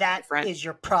pinpoint that different. is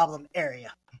your problem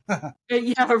area.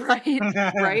 Yeah,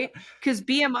 right. Right. Because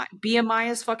BMI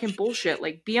is fucking bullshit.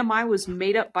 Like BMI was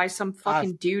made up by some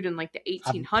fucking dude in like the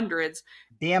 1800s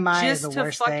BMI is just the to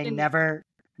worst thing. fucking,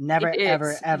 Never, it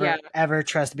ever, is. Yeah. ever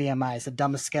trust BMI. It's the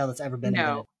dumbest scale that's ever been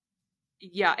invented. No.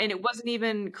 Yeah, and it wasn't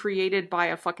even created by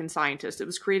a fucking scientist. It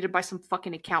was created by some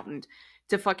fucking accountant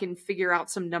to fucking figure out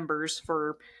some numbers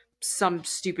for some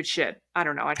stupid shit. I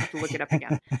don't know. I'd have to look it up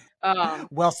again.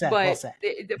 Well said. Well But said.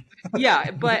 yeah,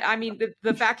 but I mean,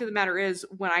 the fact of the matter is,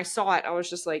 when I saw it, I was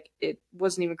just like, it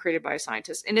wasn't even created by a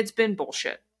scientist, and it's been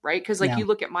bullshit, right? Because like Yeah. you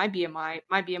look at my BMI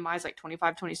is like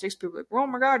 25, 26. People are like, oh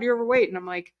my god, you're overweight, and I'm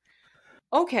like,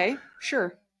 okay,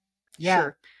 sure, Yeah.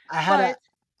 sure. I had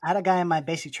But a guy in my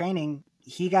basic training.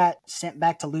 He got sent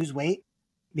back to lose weight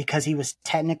because he was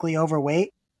technically overweight.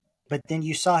 But then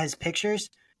you saw his pictures.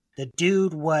 The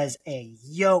dude was a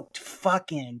yoked,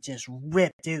 fucking just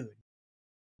ripped dude.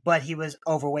 But he was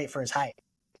overweight for his height.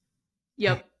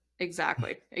 yep,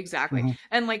 exactly. Mhm.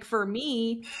 And like for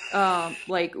me,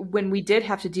 like when we did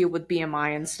have to deal with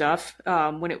BMI and stuff,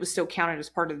 when it was still counted as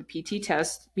part of the PT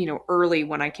test, early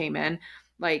when I came in,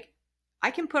 like I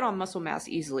can put on muscle mass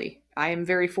easily. I am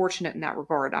very fortunate in that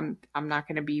regard. I'm not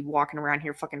going to be walking around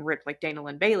here fucking ripped like Dana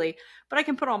Lynn Bailey, but I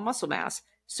can put on muscle mass.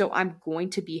 So I'm going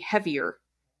to be heavier.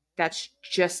 That's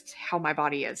just how my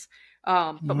body is.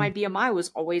 But my BMI was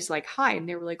always like high, and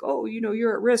they were like, "Oh,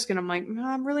 you're at risk," and I'm like, "No,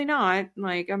 I'm really not.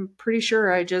 Like, I'm pretty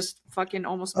sure I just fucking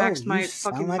almost Oh, maxed you my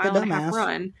sound fucking like a mile and a half dumbass.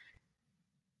 run."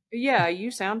 Yeah,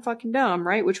 you sound fucking dumb,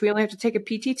 right? Which we only have to take a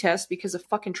PT test because of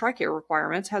fucking TRICARE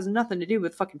requirements. Has nothing to do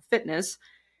with fucking fitness.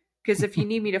 Because if you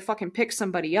need me to fucking pick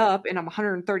somebody up and I'm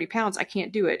 130 pounds, I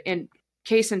can't do it. And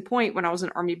case in point, when I was in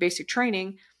Army basic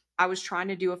training, I was trying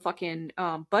to do a fucking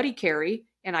buddy carry,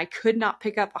 and I could not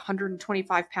pick up a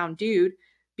 125-pound dude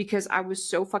because I was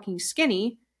so fucking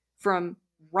skinny from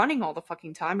running all the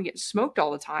fucking time and getting smoked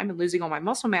all the time and losing all my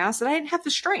muscle mass that I didn't have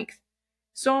the strength.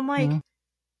 So I'm like, Mhm.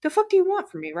 the fuck do you want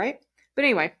from me, right? But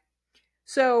anyway,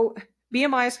 so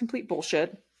BMI is complete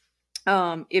bullshit.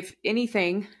 If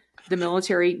anything, the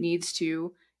military needs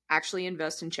to actually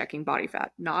invest in checking body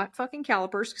fat, not fucking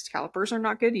calipers, because calipers are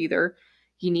not good either.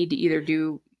 You need to either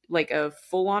do like a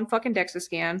full on fucking DEXA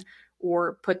scan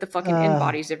or put the fucking in Uh,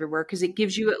 bodies everywhere, because it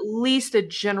gives you at least a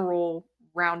general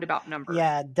roundabout number.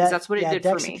 yeah, Because that's what it did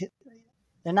for Dex. me.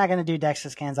 They're not going to do DEXA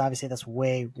scans. Obviously, that's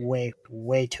way, way,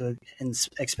 way too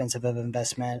expensive of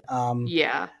investment.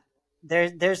 Yeah.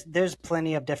 There's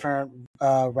plenty of different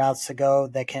routes to go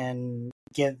that can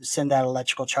send that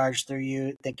electrical charge through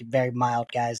you. They can very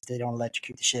mild, guys. They don't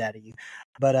electrocute the shit out of you,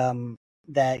 but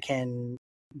that can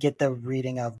get the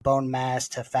reading of bone mass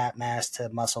to fat mass to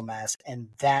muscle mass, and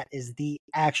that is the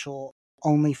actual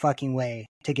only fucking way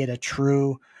to get a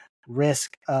true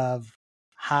risk of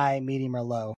high, medium, or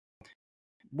low.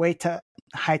 Weight to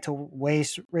height to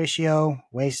waist ratio,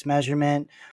 waist measurement,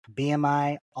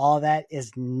 BMI, all that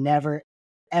is never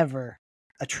ever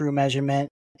a true measurement,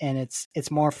 and it's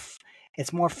more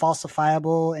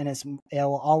falsifiable, and it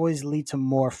will always lead to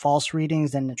more false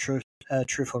readings than the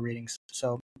truthful readings.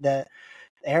 So the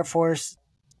Air Force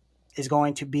is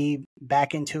going to be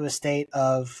back into a state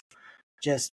of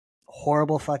just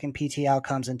horrible fucking PT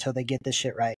outcomes until they get this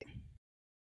shit right.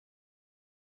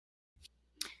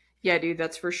 Yeah, dude,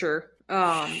 that's for sure.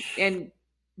 And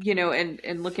you know,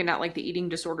 and looking at like the eating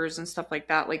disorders and stuff like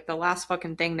that, like the last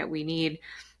fucking thing that we need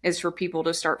is for people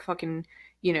to start fucking,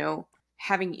 you know,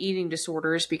 having eating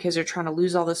disorders because they're trying to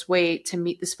lose all this weight to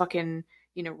meet this fucking,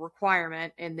 you know,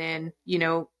 requirement. And then, you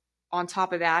know, on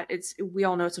top of that, we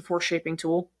all know it's a force shaping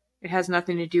tool. It has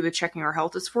nothing to do with checking our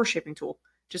health. It's a force shaping tool,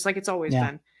 just like it's always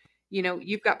Yeah. been. You know,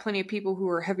 you've got plenty of people who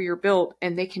are heavier built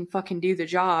and they can fucking do the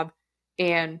job,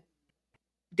 and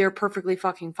they're perfectly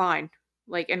fucking fine.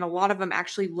 Like, and a lot of them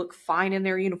actually look fine in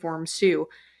their uniforms too.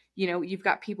 You know, you've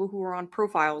got people who are on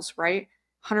profiles, right?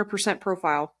 100%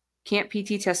 profile, can't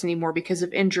PT test anymore because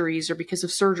of injuries or because of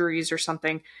surgeries or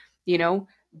something. You know,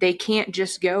 they can't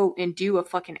just go and do a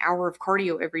fucking hour of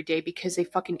cardio every day because they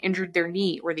fucking injured their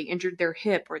knee or they injured their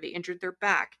hip or they injured their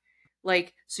back.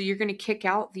 Like, so you're going to kick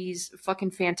out these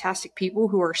fucking fantastic people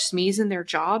who are SMEs in their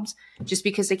jobs just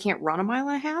because they can't run a mile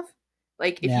and a half?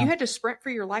 Like, if Yeah. you had to sprint for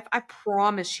your life, I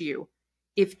promise you,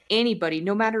 if anybody,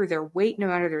 no matter their weight, no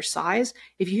matter their size,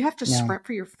 if you have to Yeah. sprint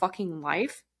for your fucking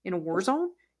life in a war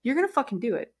zone, you're going to fucking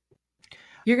do it.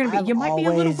 You're going to be, I've you might be a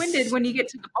little always- winded when you get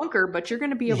to the bunker, but you're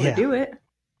going to be able Yeah. to do it.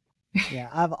 Yeah,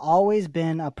 I've always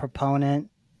been a proponent,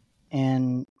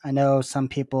 and I know some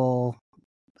people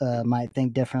might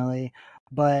think differently,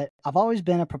 but I've always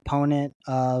been a proponent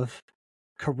of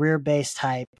career-based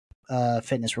type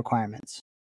fitness requirements.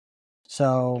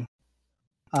 So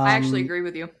I actually agree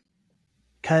with you.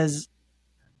 because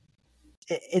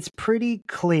it's pretty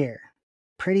clear,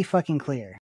 pretty fucking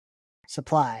clear.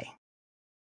 Supply.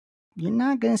 You're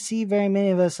not going to see very many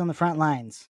of us on the front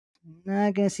lines. You're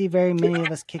not going to see very many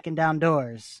of us kicking down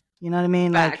doors. You know what I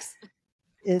mean? Facts. Like,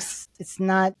 it's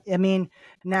not, I mean,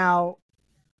 now,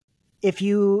 if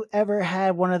you ever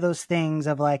had one of those things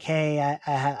of like, hey,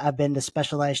 I've been to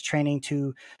specialized training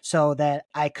so that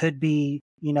I could be,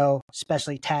 you know,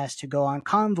 specially tasked to go on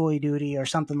convoy duty or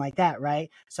something like that, right?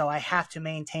 So I have to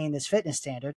maintain this fitness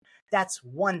standard. That's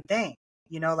one thing,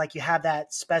 you know, like you have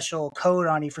that special code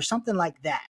on you for something like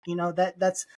that, you know,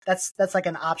 that's like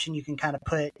an option you can kind of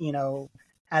put, you know,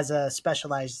 as a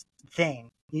specialized thing.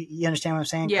 You understand what I'm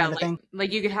saying? Yeah, kind of thing?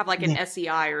 like you could have like an Yeah.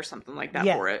 SEI or something like that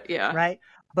Yeah, for it. Yeah. Right.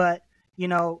 But, you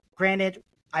know, granted,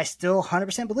 I still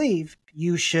 100% believe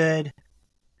you should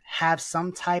have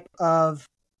some type of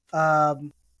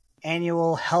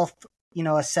annual health, you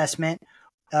know, assessment,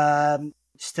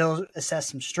 still assess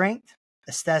some strength,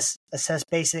 assess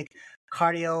basic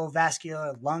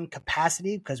cardiovascular lung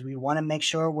capacity, because we want to make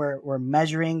sure we're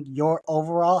measuring your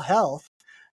overall health,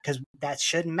 because that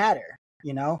shouldn't matter,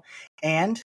 you know,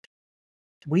 and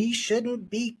we shouldn't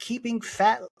be keeping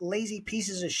fat, lazy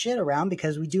pieces of shit around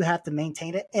because we do have to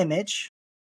maintain an image,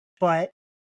 but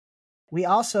we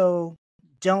also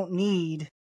don't need,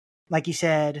 like you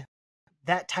said,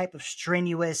 that type of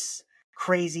strenuous,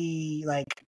 crazy, like,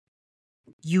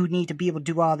 you need to be able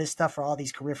to do all this stuff for all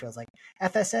these career fields. Like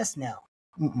FSS,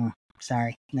 no.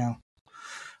 Sorry, no.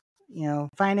 You know,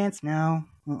 finance, no.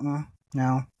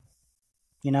 No.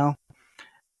 You know?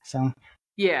 So.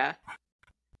 Yeah.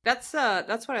 That's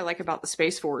what I like about the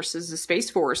Space Force is the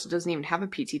Space Force doesn't even have a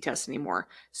PT test anymore.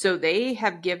 So they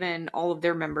have given all of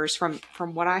their members from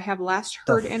what I have last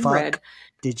heard and read.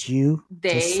 Did you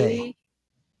just say?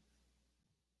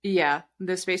 Yeah,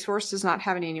 the Space Force does not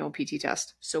have an annual PT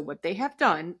test. So what they have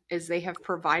done is they have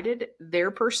provided their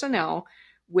personnel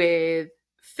with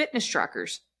fitness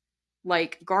trackers.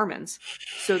 like Garmin's.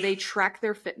 So they track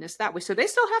their fitness that way. So they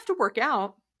still have to work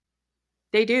out.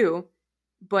 They do,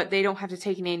 but they don't have to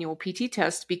take an annual PT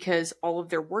test because all of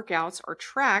their workouts are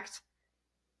tracked,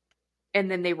 and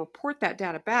then they report that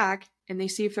data back and they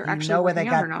see if they're actually working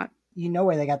out or not. You know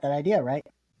where they got that idea, right?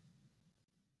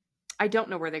 I don't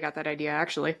know where they got that idea,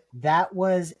 actually. That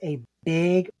was a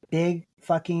big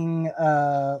fucking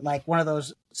like one of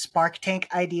those Spark Tank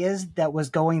ideas that was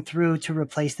going through to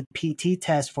replace the PT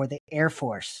test for the Air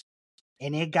Force.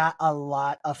 And it got a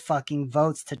lot of fucking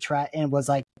votes to try, and was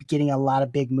like getting a lot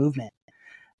of big movement,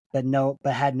 but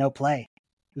had no play.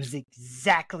 It was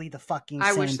exactly the fucking same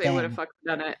thing. I wish they would have fucking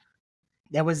done it.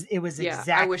 It was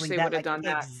exactly I wish they that. would have done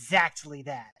that. Exactly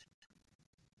that.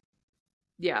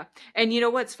 Yeah. And you know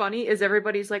what's funny is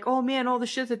everybody's like, oh man, all the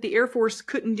shit that the Air Force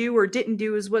couldn't do or didn't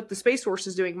do is what the Space Force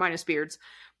is doing, minus beards.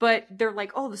 But they're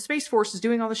like, oh, the Space Force is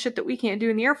doing all the shit that we can't do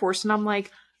in the Air Force. And I'm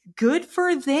like, good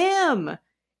for them.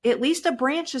 At least a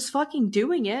branch is fucking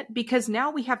doing it, because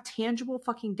now we have tangible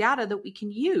fucking data that we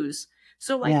can use.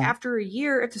 So like after a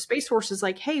year, if the Space Force is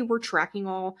like, hey, we're tracking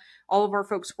all of our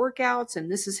folks' workouts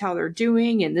and this is how they're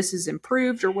doing and this is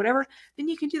improved or whatever, then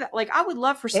you can do that. Like I would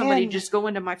love for somebody to just go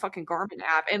into my fucking Garmin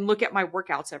app and look at my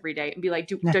workouts every day and be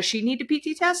like, does she need a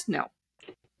PT test? No.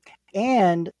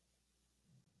 And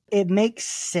it makes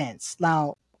sense.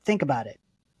 Now think about it.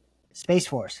 Space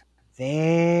Force,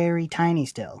 very tiny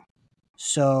still.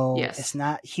 So it's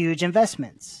not huge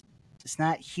investments. It's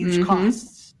not huge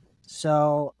costs.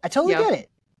 So I totally get it.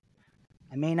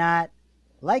 I may not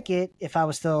like it if I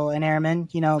was still an airman,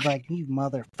 like you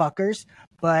motherfuckers,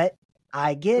 but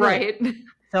I get it.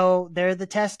 So they're the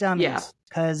test dummies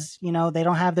because, they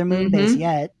don't have their moon base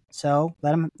yet. So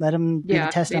let them be the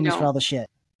test dummies for all the shit.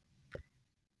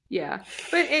 Yeah.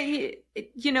 But,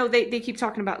 they keep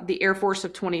talking about the Air Force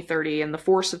of 2030 and the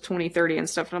Force of 2030 and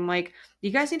stuff. And I'm like,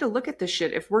 you guys need to look at this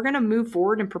shit. If we're going to move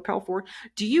forward and propel forward,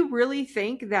 do you really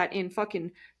think that in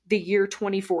fucking the year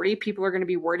 2040, people are going to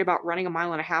be worried about running 1.5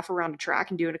 miles around a track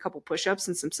and doing a couple push-ups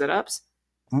and some sit-ups?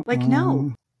 Like,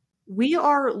 no. We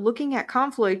are looking at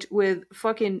conflict with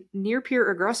fucking near-peer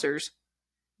aggressors.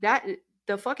 That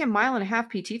the fucking 1.5 mile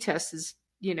PT test is,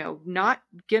 not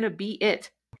going to be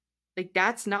it. Like,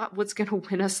 that's not what's going to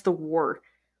win us the war.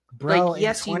 Bro, like,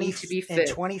 yes, you need to be fit. In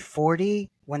 2040,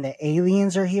 when the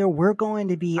aliens are here, we're going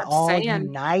to be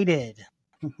united.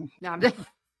 No,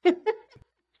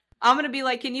 I'm going to be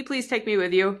like, can you please take me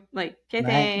with you? Like, okay,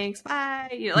 thanks,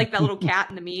 bye. Like that little cat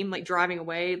in the meme, like driving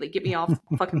away, like get me off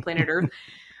fucking planet Earth.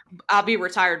 I'll be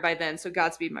retired by then, so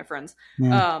Godspeed, my friends.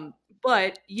 Yeah.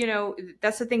 But,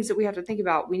 that's the things that we have to think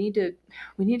about. We need to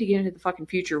get into the fucking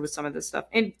future with some of this stuff.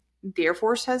 And the Air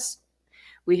Force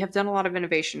we have done a lot of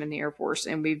innovation in the Air Force,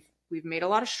 and we've made a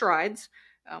lot of strides.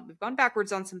 We've gone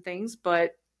backwards on some things,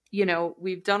 but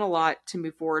we've done a lot to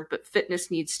move forward, but fitness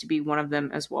needs to be one of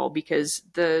them as well, because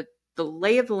the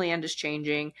lay of the land is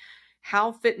changing.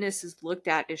 How fitness is looked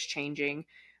at is changing.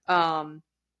 How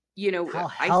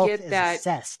health I get that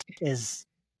assessed is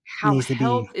how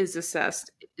health is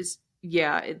assessed is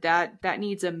that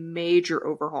needs a major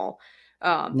overhaul.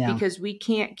 Because we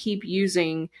can't keep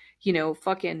using,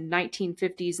 fucking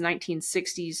 1950s,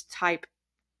 1960s type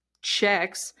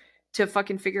checks to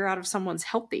fucking figure out if someone's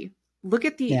healthy. Look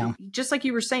at just like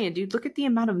you were saying, dude, look at the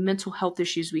amount of mental health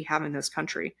issues we have in this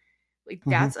country. Like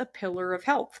that's a pillar of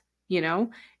health,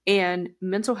 and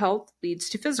mental health leads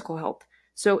to physical health.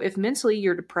 So if mentally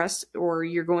you're depressed or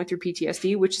you're going through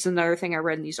PTSD, which is another thing I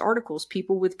read in these articles,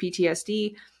 people with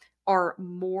PTSD are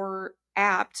more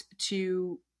apt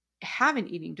to have an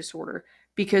eating disorder,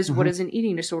 because what is an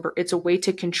eating disorder? It's a way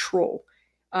to control.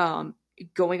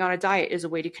 Going on a diet is a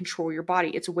way to control your body.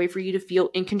 It's a way for you to feel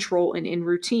in control and in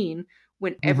routine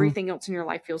when everything else in your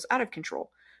life feels out of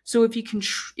control. So if you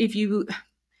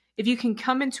can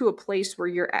come into a place where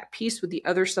you're at peace with the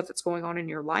other stuff that's going on in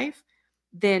your life,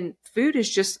 then food is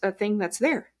just a thing that's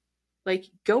there. Like,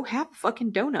 go have a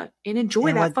fucking donut and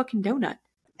enjoy that fucking donut.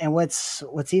 And what's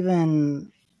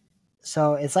even,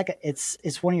 so it's like,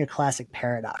 it's one of your classic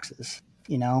paradoxes,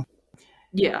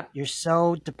 Yeah. You're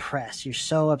so depressed. You're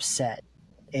so upset.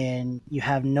 And you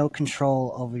have no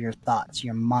control over your thoughts,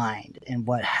 your mind, and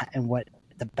what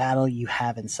the battle you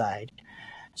have inside.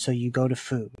 So you go to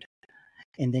food,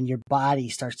 and then your body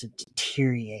starts to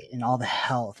deteriorate and all the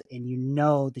health, and you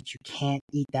know that you can't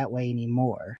eat that way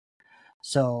anymore.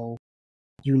 So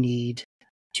you need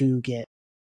to get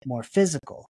more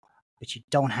physical, but you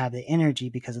don't have the energy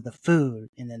because of the food,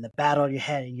 and then the battle in your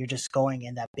head, and you're just going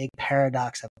in that big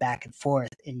paradox of back and forth,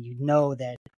 and you know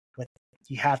that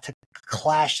you have to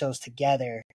clash those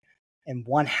together and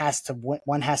one has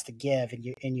to give,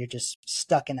 and you're just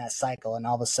stuck in that cycle, and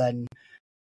all of a sudden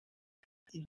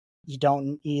you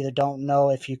don't know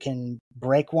if you can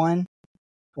break one,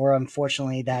 or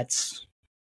unfortunately that's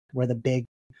where the big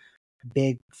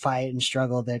fight and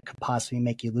struggle that could possibly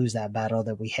make you lose that battle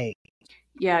that we hate.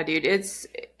 Yeah, dude, it's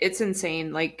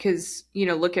insane. Like, cause, you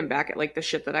know, looking back at like the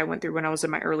shit that I went through when I was in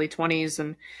my early 20s,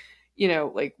 and, you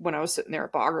know, like when I was sitting there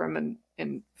at Bagram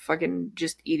and fucking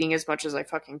just eating as much as I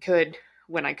fucking could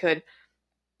when I could,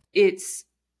 it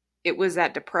was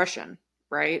that depression,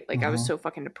 right? Like I was so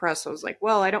fucking depressed. I was like,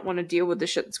 well, I don't want to deal with the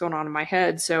shit that's going on in my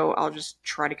head. So I'll just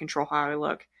try to control how I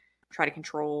look, try to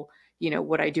control, you know,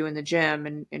 what I do in the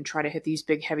gym, and try to hit these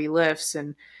big heavy lifts.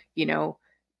 And, you know,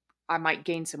 I might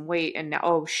gain some weight, and now,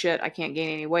 oh shit, I can't gain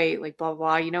any weight, like blah, blah,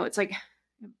 blah. You know, it's like,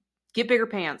 get bigger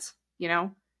pants, you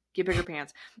know, get bigger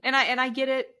pants. And I get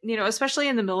it, you know, especially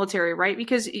in the military, right?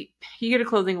 Because you get a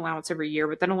clothing allowance every year,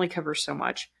 but that only covers so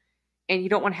much. And you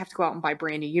don't want to have to go out and buy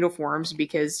brand new uniforms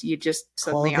because you just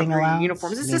suddenly outgrew your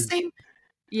uniforms. It's the same.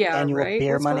 Yeah, annual right?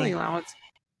 beer money. Clothing allowance.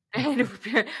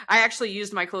 I actually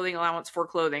used my clothing allowance for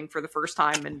clothing for the first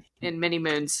time in many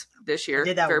moons this year.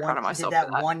 Very proud of myself. I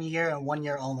did that 1 year and 1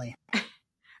 year only.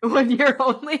 1 year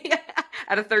only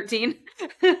out of 13.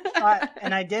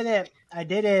 And I did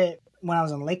it when I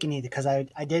was in Lakenheath, because I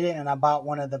did it and I bought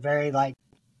one of the very like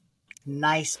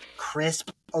nice crisp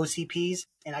OCPs,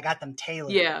 and I got them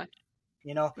tailored. Yeah.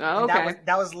 You know, oh, okay.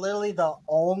 That was literally the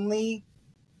only,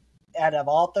 out of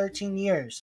all 13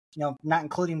 years, you know, not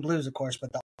including blues, of course,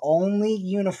 but the only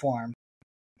uniform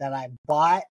that I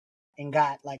bought and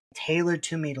got like tailored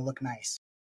to me to look nice.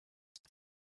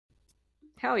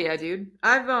 Hell yeah, dude.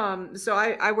 So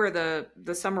I wear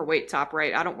the summer weight top,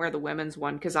 right? I don't wear the women's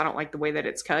one because I don't like the way that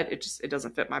it's cut. It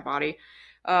doesn't fit my body.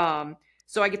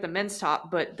 So I get the men's top,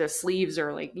 but the sleeves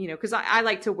are like, you know, because I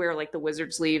like to wear like the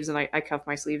wizard sleeves, and I cuff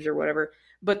my sleeves or whatever.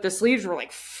 But the sleeves were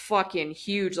like fucking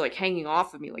huge, like hanging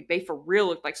off of me. Like they for real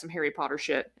looked like some Harry Potter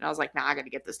shit. And I was like, nah, I got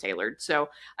to get this tailored. So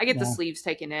I get the sleeves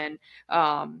taken in.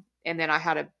 And then I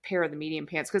had a pair of the medium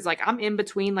pants because like I'm in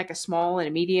between like a small and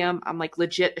a medium. I'm like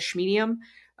legit a schmedium,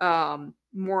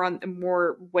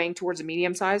 more weighing towards a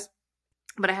medium size.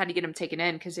 But I had to get them taken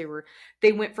in because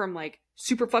they went from like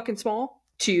super fucking small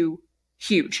to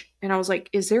huge. And I was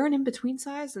like, is there an in-between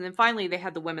size? And then finally they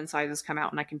had the women's sizes come out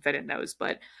and I can fit in those,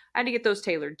 but I had to get those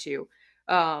tailored too.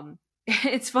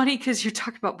 It's funny because you're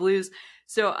talking about blues.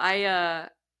 So I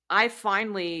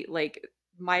finally, like,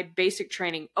 my basic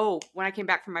training. Oh, when I came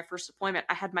back from my first deployment,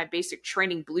 I had my basic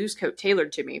training blues coat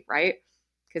tailored to me, right?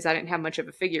 Because I didn't have much of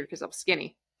a figure because I was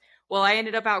skinny. Well, I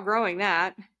ended up outgrowing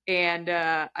that, and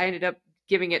I ended up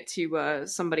giving it to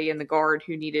somebody in the guard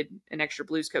who needed an extra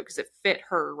blues coat because it fit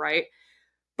her, right?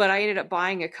 But I ended up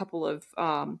buying a couple of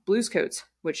blues coats,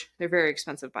 which they're very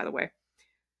expensive, by the way.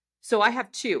 So I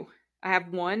have two. I have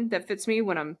one that fits me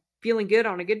when I'm feeling good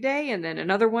on a good day, and then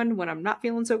another one when I'm not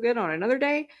feeling so good on another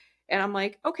day. And I'm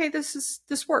like, okay, this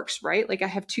works, right? Like I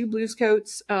have two blues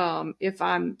coats. If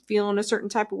I'm feeling a certain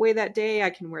type of way that day, I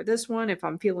can wear this one. If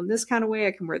I'm feeling this kind of way,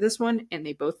 I can wear this one, and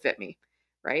they both fit me.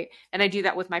 Right. And I do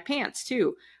that with my pants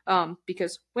too.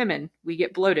 Because women, we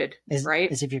get bloated, right?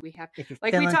 If you're, we have, if you're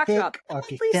like we talked about, or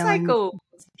if monthly cycles.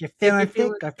 If you're feeling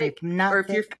thick, or if you're not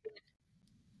thick.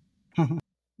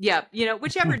 Yeah, you know,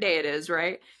 whichever day it is,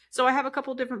 right? So I have a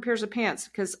couple different pairs of pants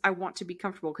because I want to be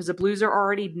comfortable, because the blues are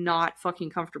already not fucking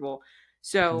comfortable.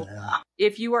 So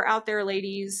if you are out there,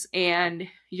 ladies, and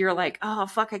you're like, oh,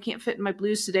 fuck, I can't fit in my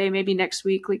blues today, maybe next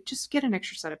week, like just get an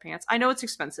extra set of pants. I know it's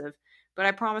expensive, but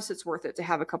I promise it's worth it to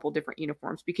have a couple different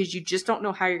uniforms, because you just don't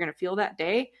know how you're going to feel that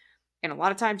day. And a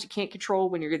lot of times you can't control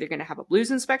when you're either going to have a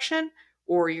blues inspection,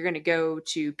 or you're going to go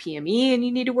to PME and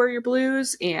you need to wear your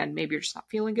blues, and maybe you're just not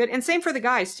feeling good. And same for the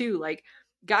guys too. Like,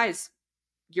 guys,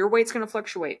 your weight's going to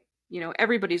fluctuate. You know,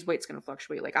 everybody's weight's going to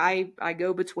fluctuate. Like I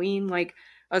go between like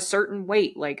a certain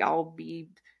weight. Like I'll be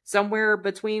somewhere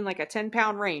between like a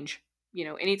 10-pound range, you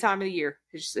know, any time of the year.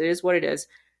 It is what it is.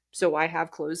 So I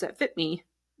have clothes that fit me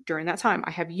during that time.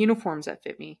 I have uniforms that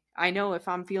fit me. I know if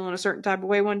I'm feeling a certain type of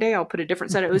way one day, I'll put a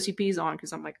different set of OCPs on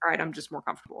because I'm like, all right, I'm just more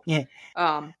comfortable. Yeah.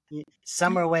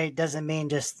 Summer weight doesn't mean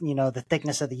just, you know, the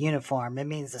thickness of the uniform. It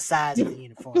means the size of the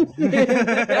uniform.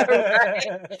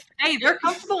 Right. Hey, they're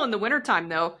comfortable in the wintertime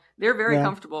though. They're very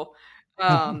comfortable.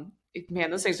 Man,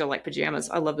 those things are like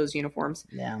pajamas. I love those uniforms.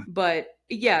 Yeah. But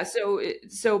yeah, so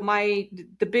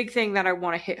the big thing that I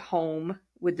want to hit home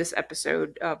with this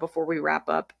episode before we wrap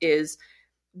up is,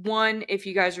 one, if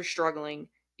you guys are struggling,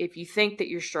 if you think that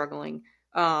you're struggling,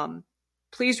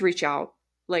 please reach out.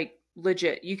 Like,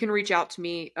 legit, you can reach out to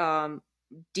me.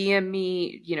 DM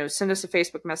me, send us a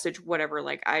Facebook message, whatever.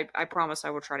 Like I promise I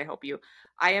will try to help you.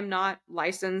 I am not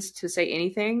licensed to say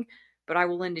anything, but I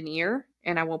will lend an ear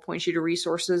and I will point you to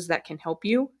resources that can help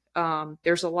you.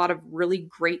 There's a lot of really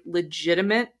great,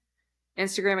 legitimate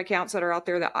Instagram accounts that are out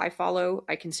there that I follow.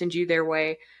 I can send you their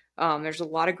way. There's a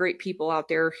lot of great people out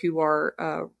there who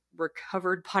are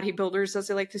recovered bodybuilders, as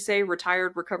they like to say,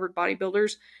 retired recovered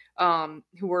bodybuilders,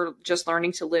 who are just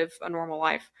learning to live a normal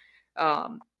life.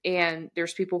 And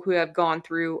there's people who have gone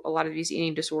through a lot of these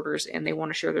eating disorders and they want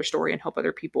to share their story and help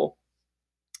other people.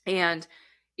 And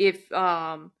if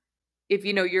you're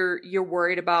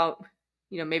worried about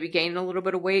maybe gaining a little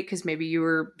bit of weight because maybe you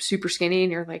were super skinny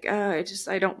and you're like, I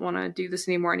don't want to do this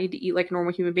anymore. I need to eat like a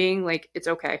normal human being. Like, it's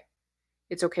okay.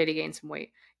 It's okay to gain some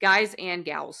weight. Guys and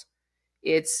gals,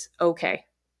 it's okay.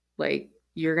 Like,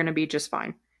 you're going to be just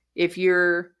fine. If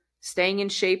you're staying in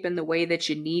shape in the way that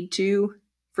you need to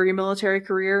for your military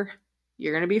career,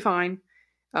 you're going to be fine.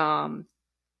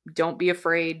 Don't be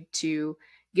afraid to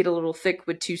get a little thick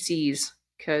with 2 C's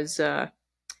because, dad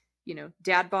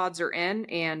bods are in,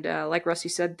 and like Rusty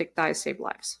said, thick thighs save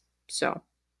lives. So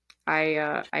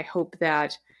I hope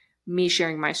that me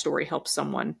sharing my story helps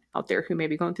someone out there who may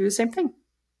be going through the same thing.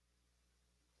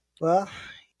 Well,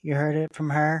 you heard it from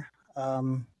her.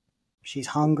 She's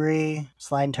hungry,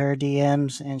 slide into her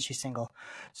DMs, and she's single.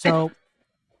 So,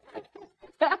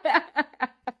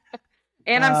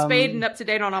 and I'm spayed and up to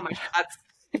date on all my shots.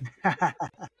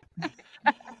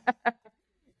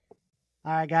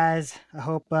 All right, guys. I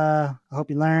hope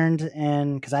you learned,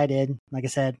 and because I did, like I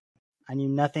said, I knew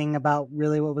nothing about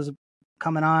really what was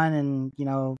coming on, and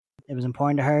it was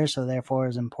important to her, so therefore it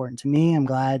was important to me. I'm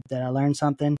glad that I learned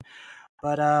something.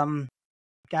 But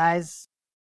guys,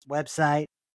 website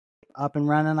up and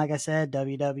running, like I said,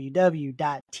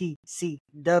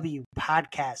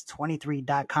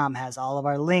 www.tcwpodcast23.com has all of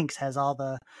our links, has all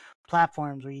the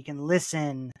platforms where you can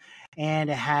listen, and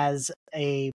it has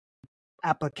a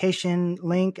application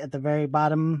link at the very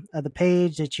bottom of the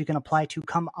page that you can apply to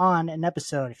come on an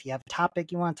episode. If you have a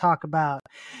topic you want to talk about,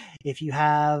 if you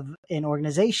have an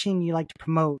organization you like to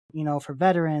promote, for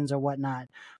veterans or whatnot,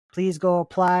 please go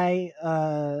apply,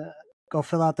 go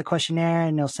fill out the questionnaire,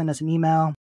 and they'll send us an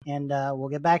email, and we'll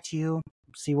get back to you,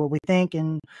 see what we think,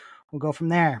 and we'll go from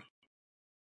there.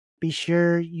 Be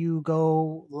sure you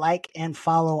go like and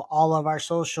follow all of our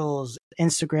socials,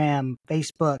 Instagram,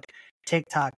 Facebook,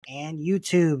 TikTok, and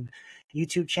YouTube.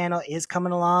 YouTube channel is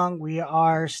coming along. We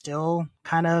are still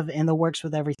kind of in the works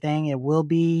with everything. It will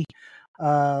be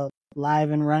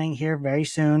live and running here very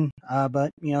soon,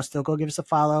 but still go give us a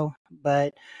follow.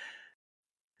 But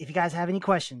if you guys have any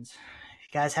questions, if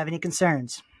you guys have any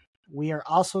concerns, we are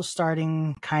also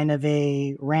starting kind of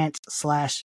a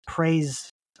rant/praise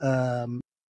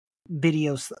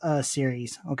video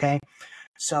series. Okay,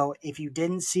 so if you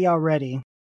didn't see already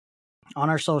on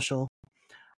our social,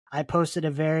 I posted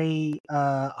a very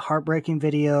heartbreaking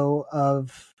video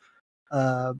of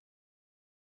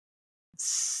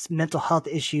mental health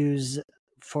issues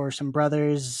for some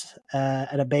brothers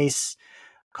at a base,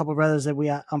 a couple of brothers that we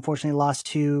unfortunately lost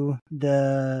to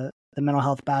the mental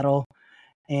health battle,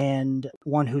 and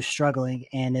one who's struggling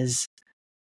and is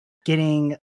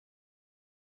getting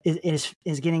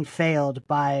getting failed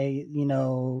by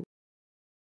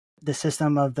the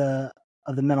system of the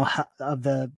mental health, of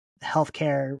the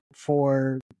healthcare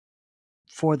for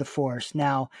the force.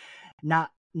 Now,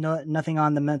 nothing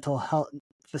on the mental health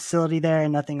facility there,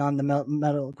 and nothing on the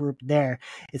medical group there.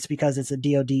 It's because it's a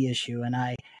DoD issue, and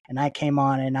I came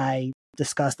on and I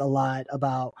discussed a lot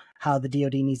about how the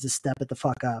DoD needs to step it the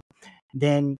fuck up.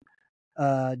 Then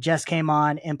Jess came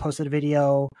on and posted a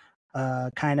video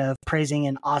kind of praising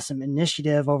an awesome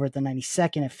initiative over at the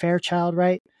 92nd at Fairchild,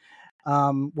 right?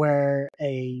 Where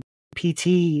a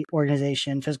PT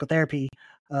organization, physical therapy,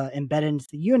 embedded into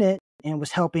the unit and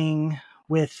was helping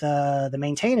with the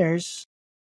maintainers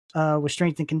with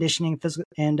strength and conditioning, physical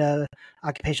and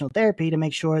occupational therapy to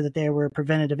make sure that there were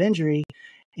preventative injury,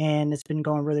 and it's been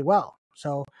going really well.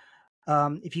 So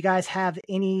if you guys have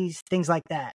any things like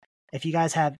that, if you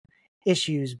guys have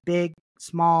issues, big,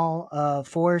 small,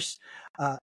 force,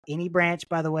 any branch,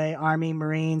 by the way, Army,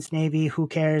 Marines, Navy, who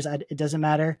cares? It doesn't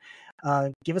matter.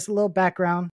 Give us a little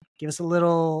background. Give us a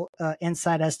little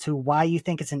insight as to why you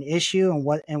think it's an issue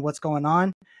and what's going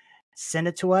on. Send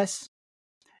it to us.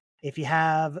 If you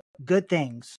have good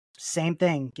things, same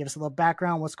thing. Give us a little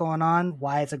background, what's going on,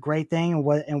 why it's a great thing,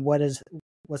 and what's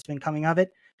been coming of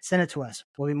it. Send it to us.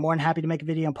 We'll be more than happy to make a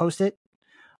video and post it.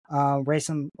 Raise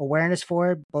some awareness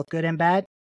for it, both good and bad.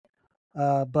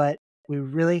 But we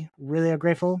really, really are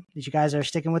grateful that you guys are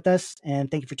sticking with us, and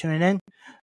thank you for tuning in.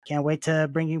 Can't wait to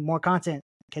bring you more content.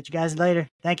 Catch you guys later.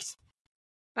 Thanks.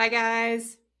 Bye,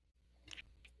 guys.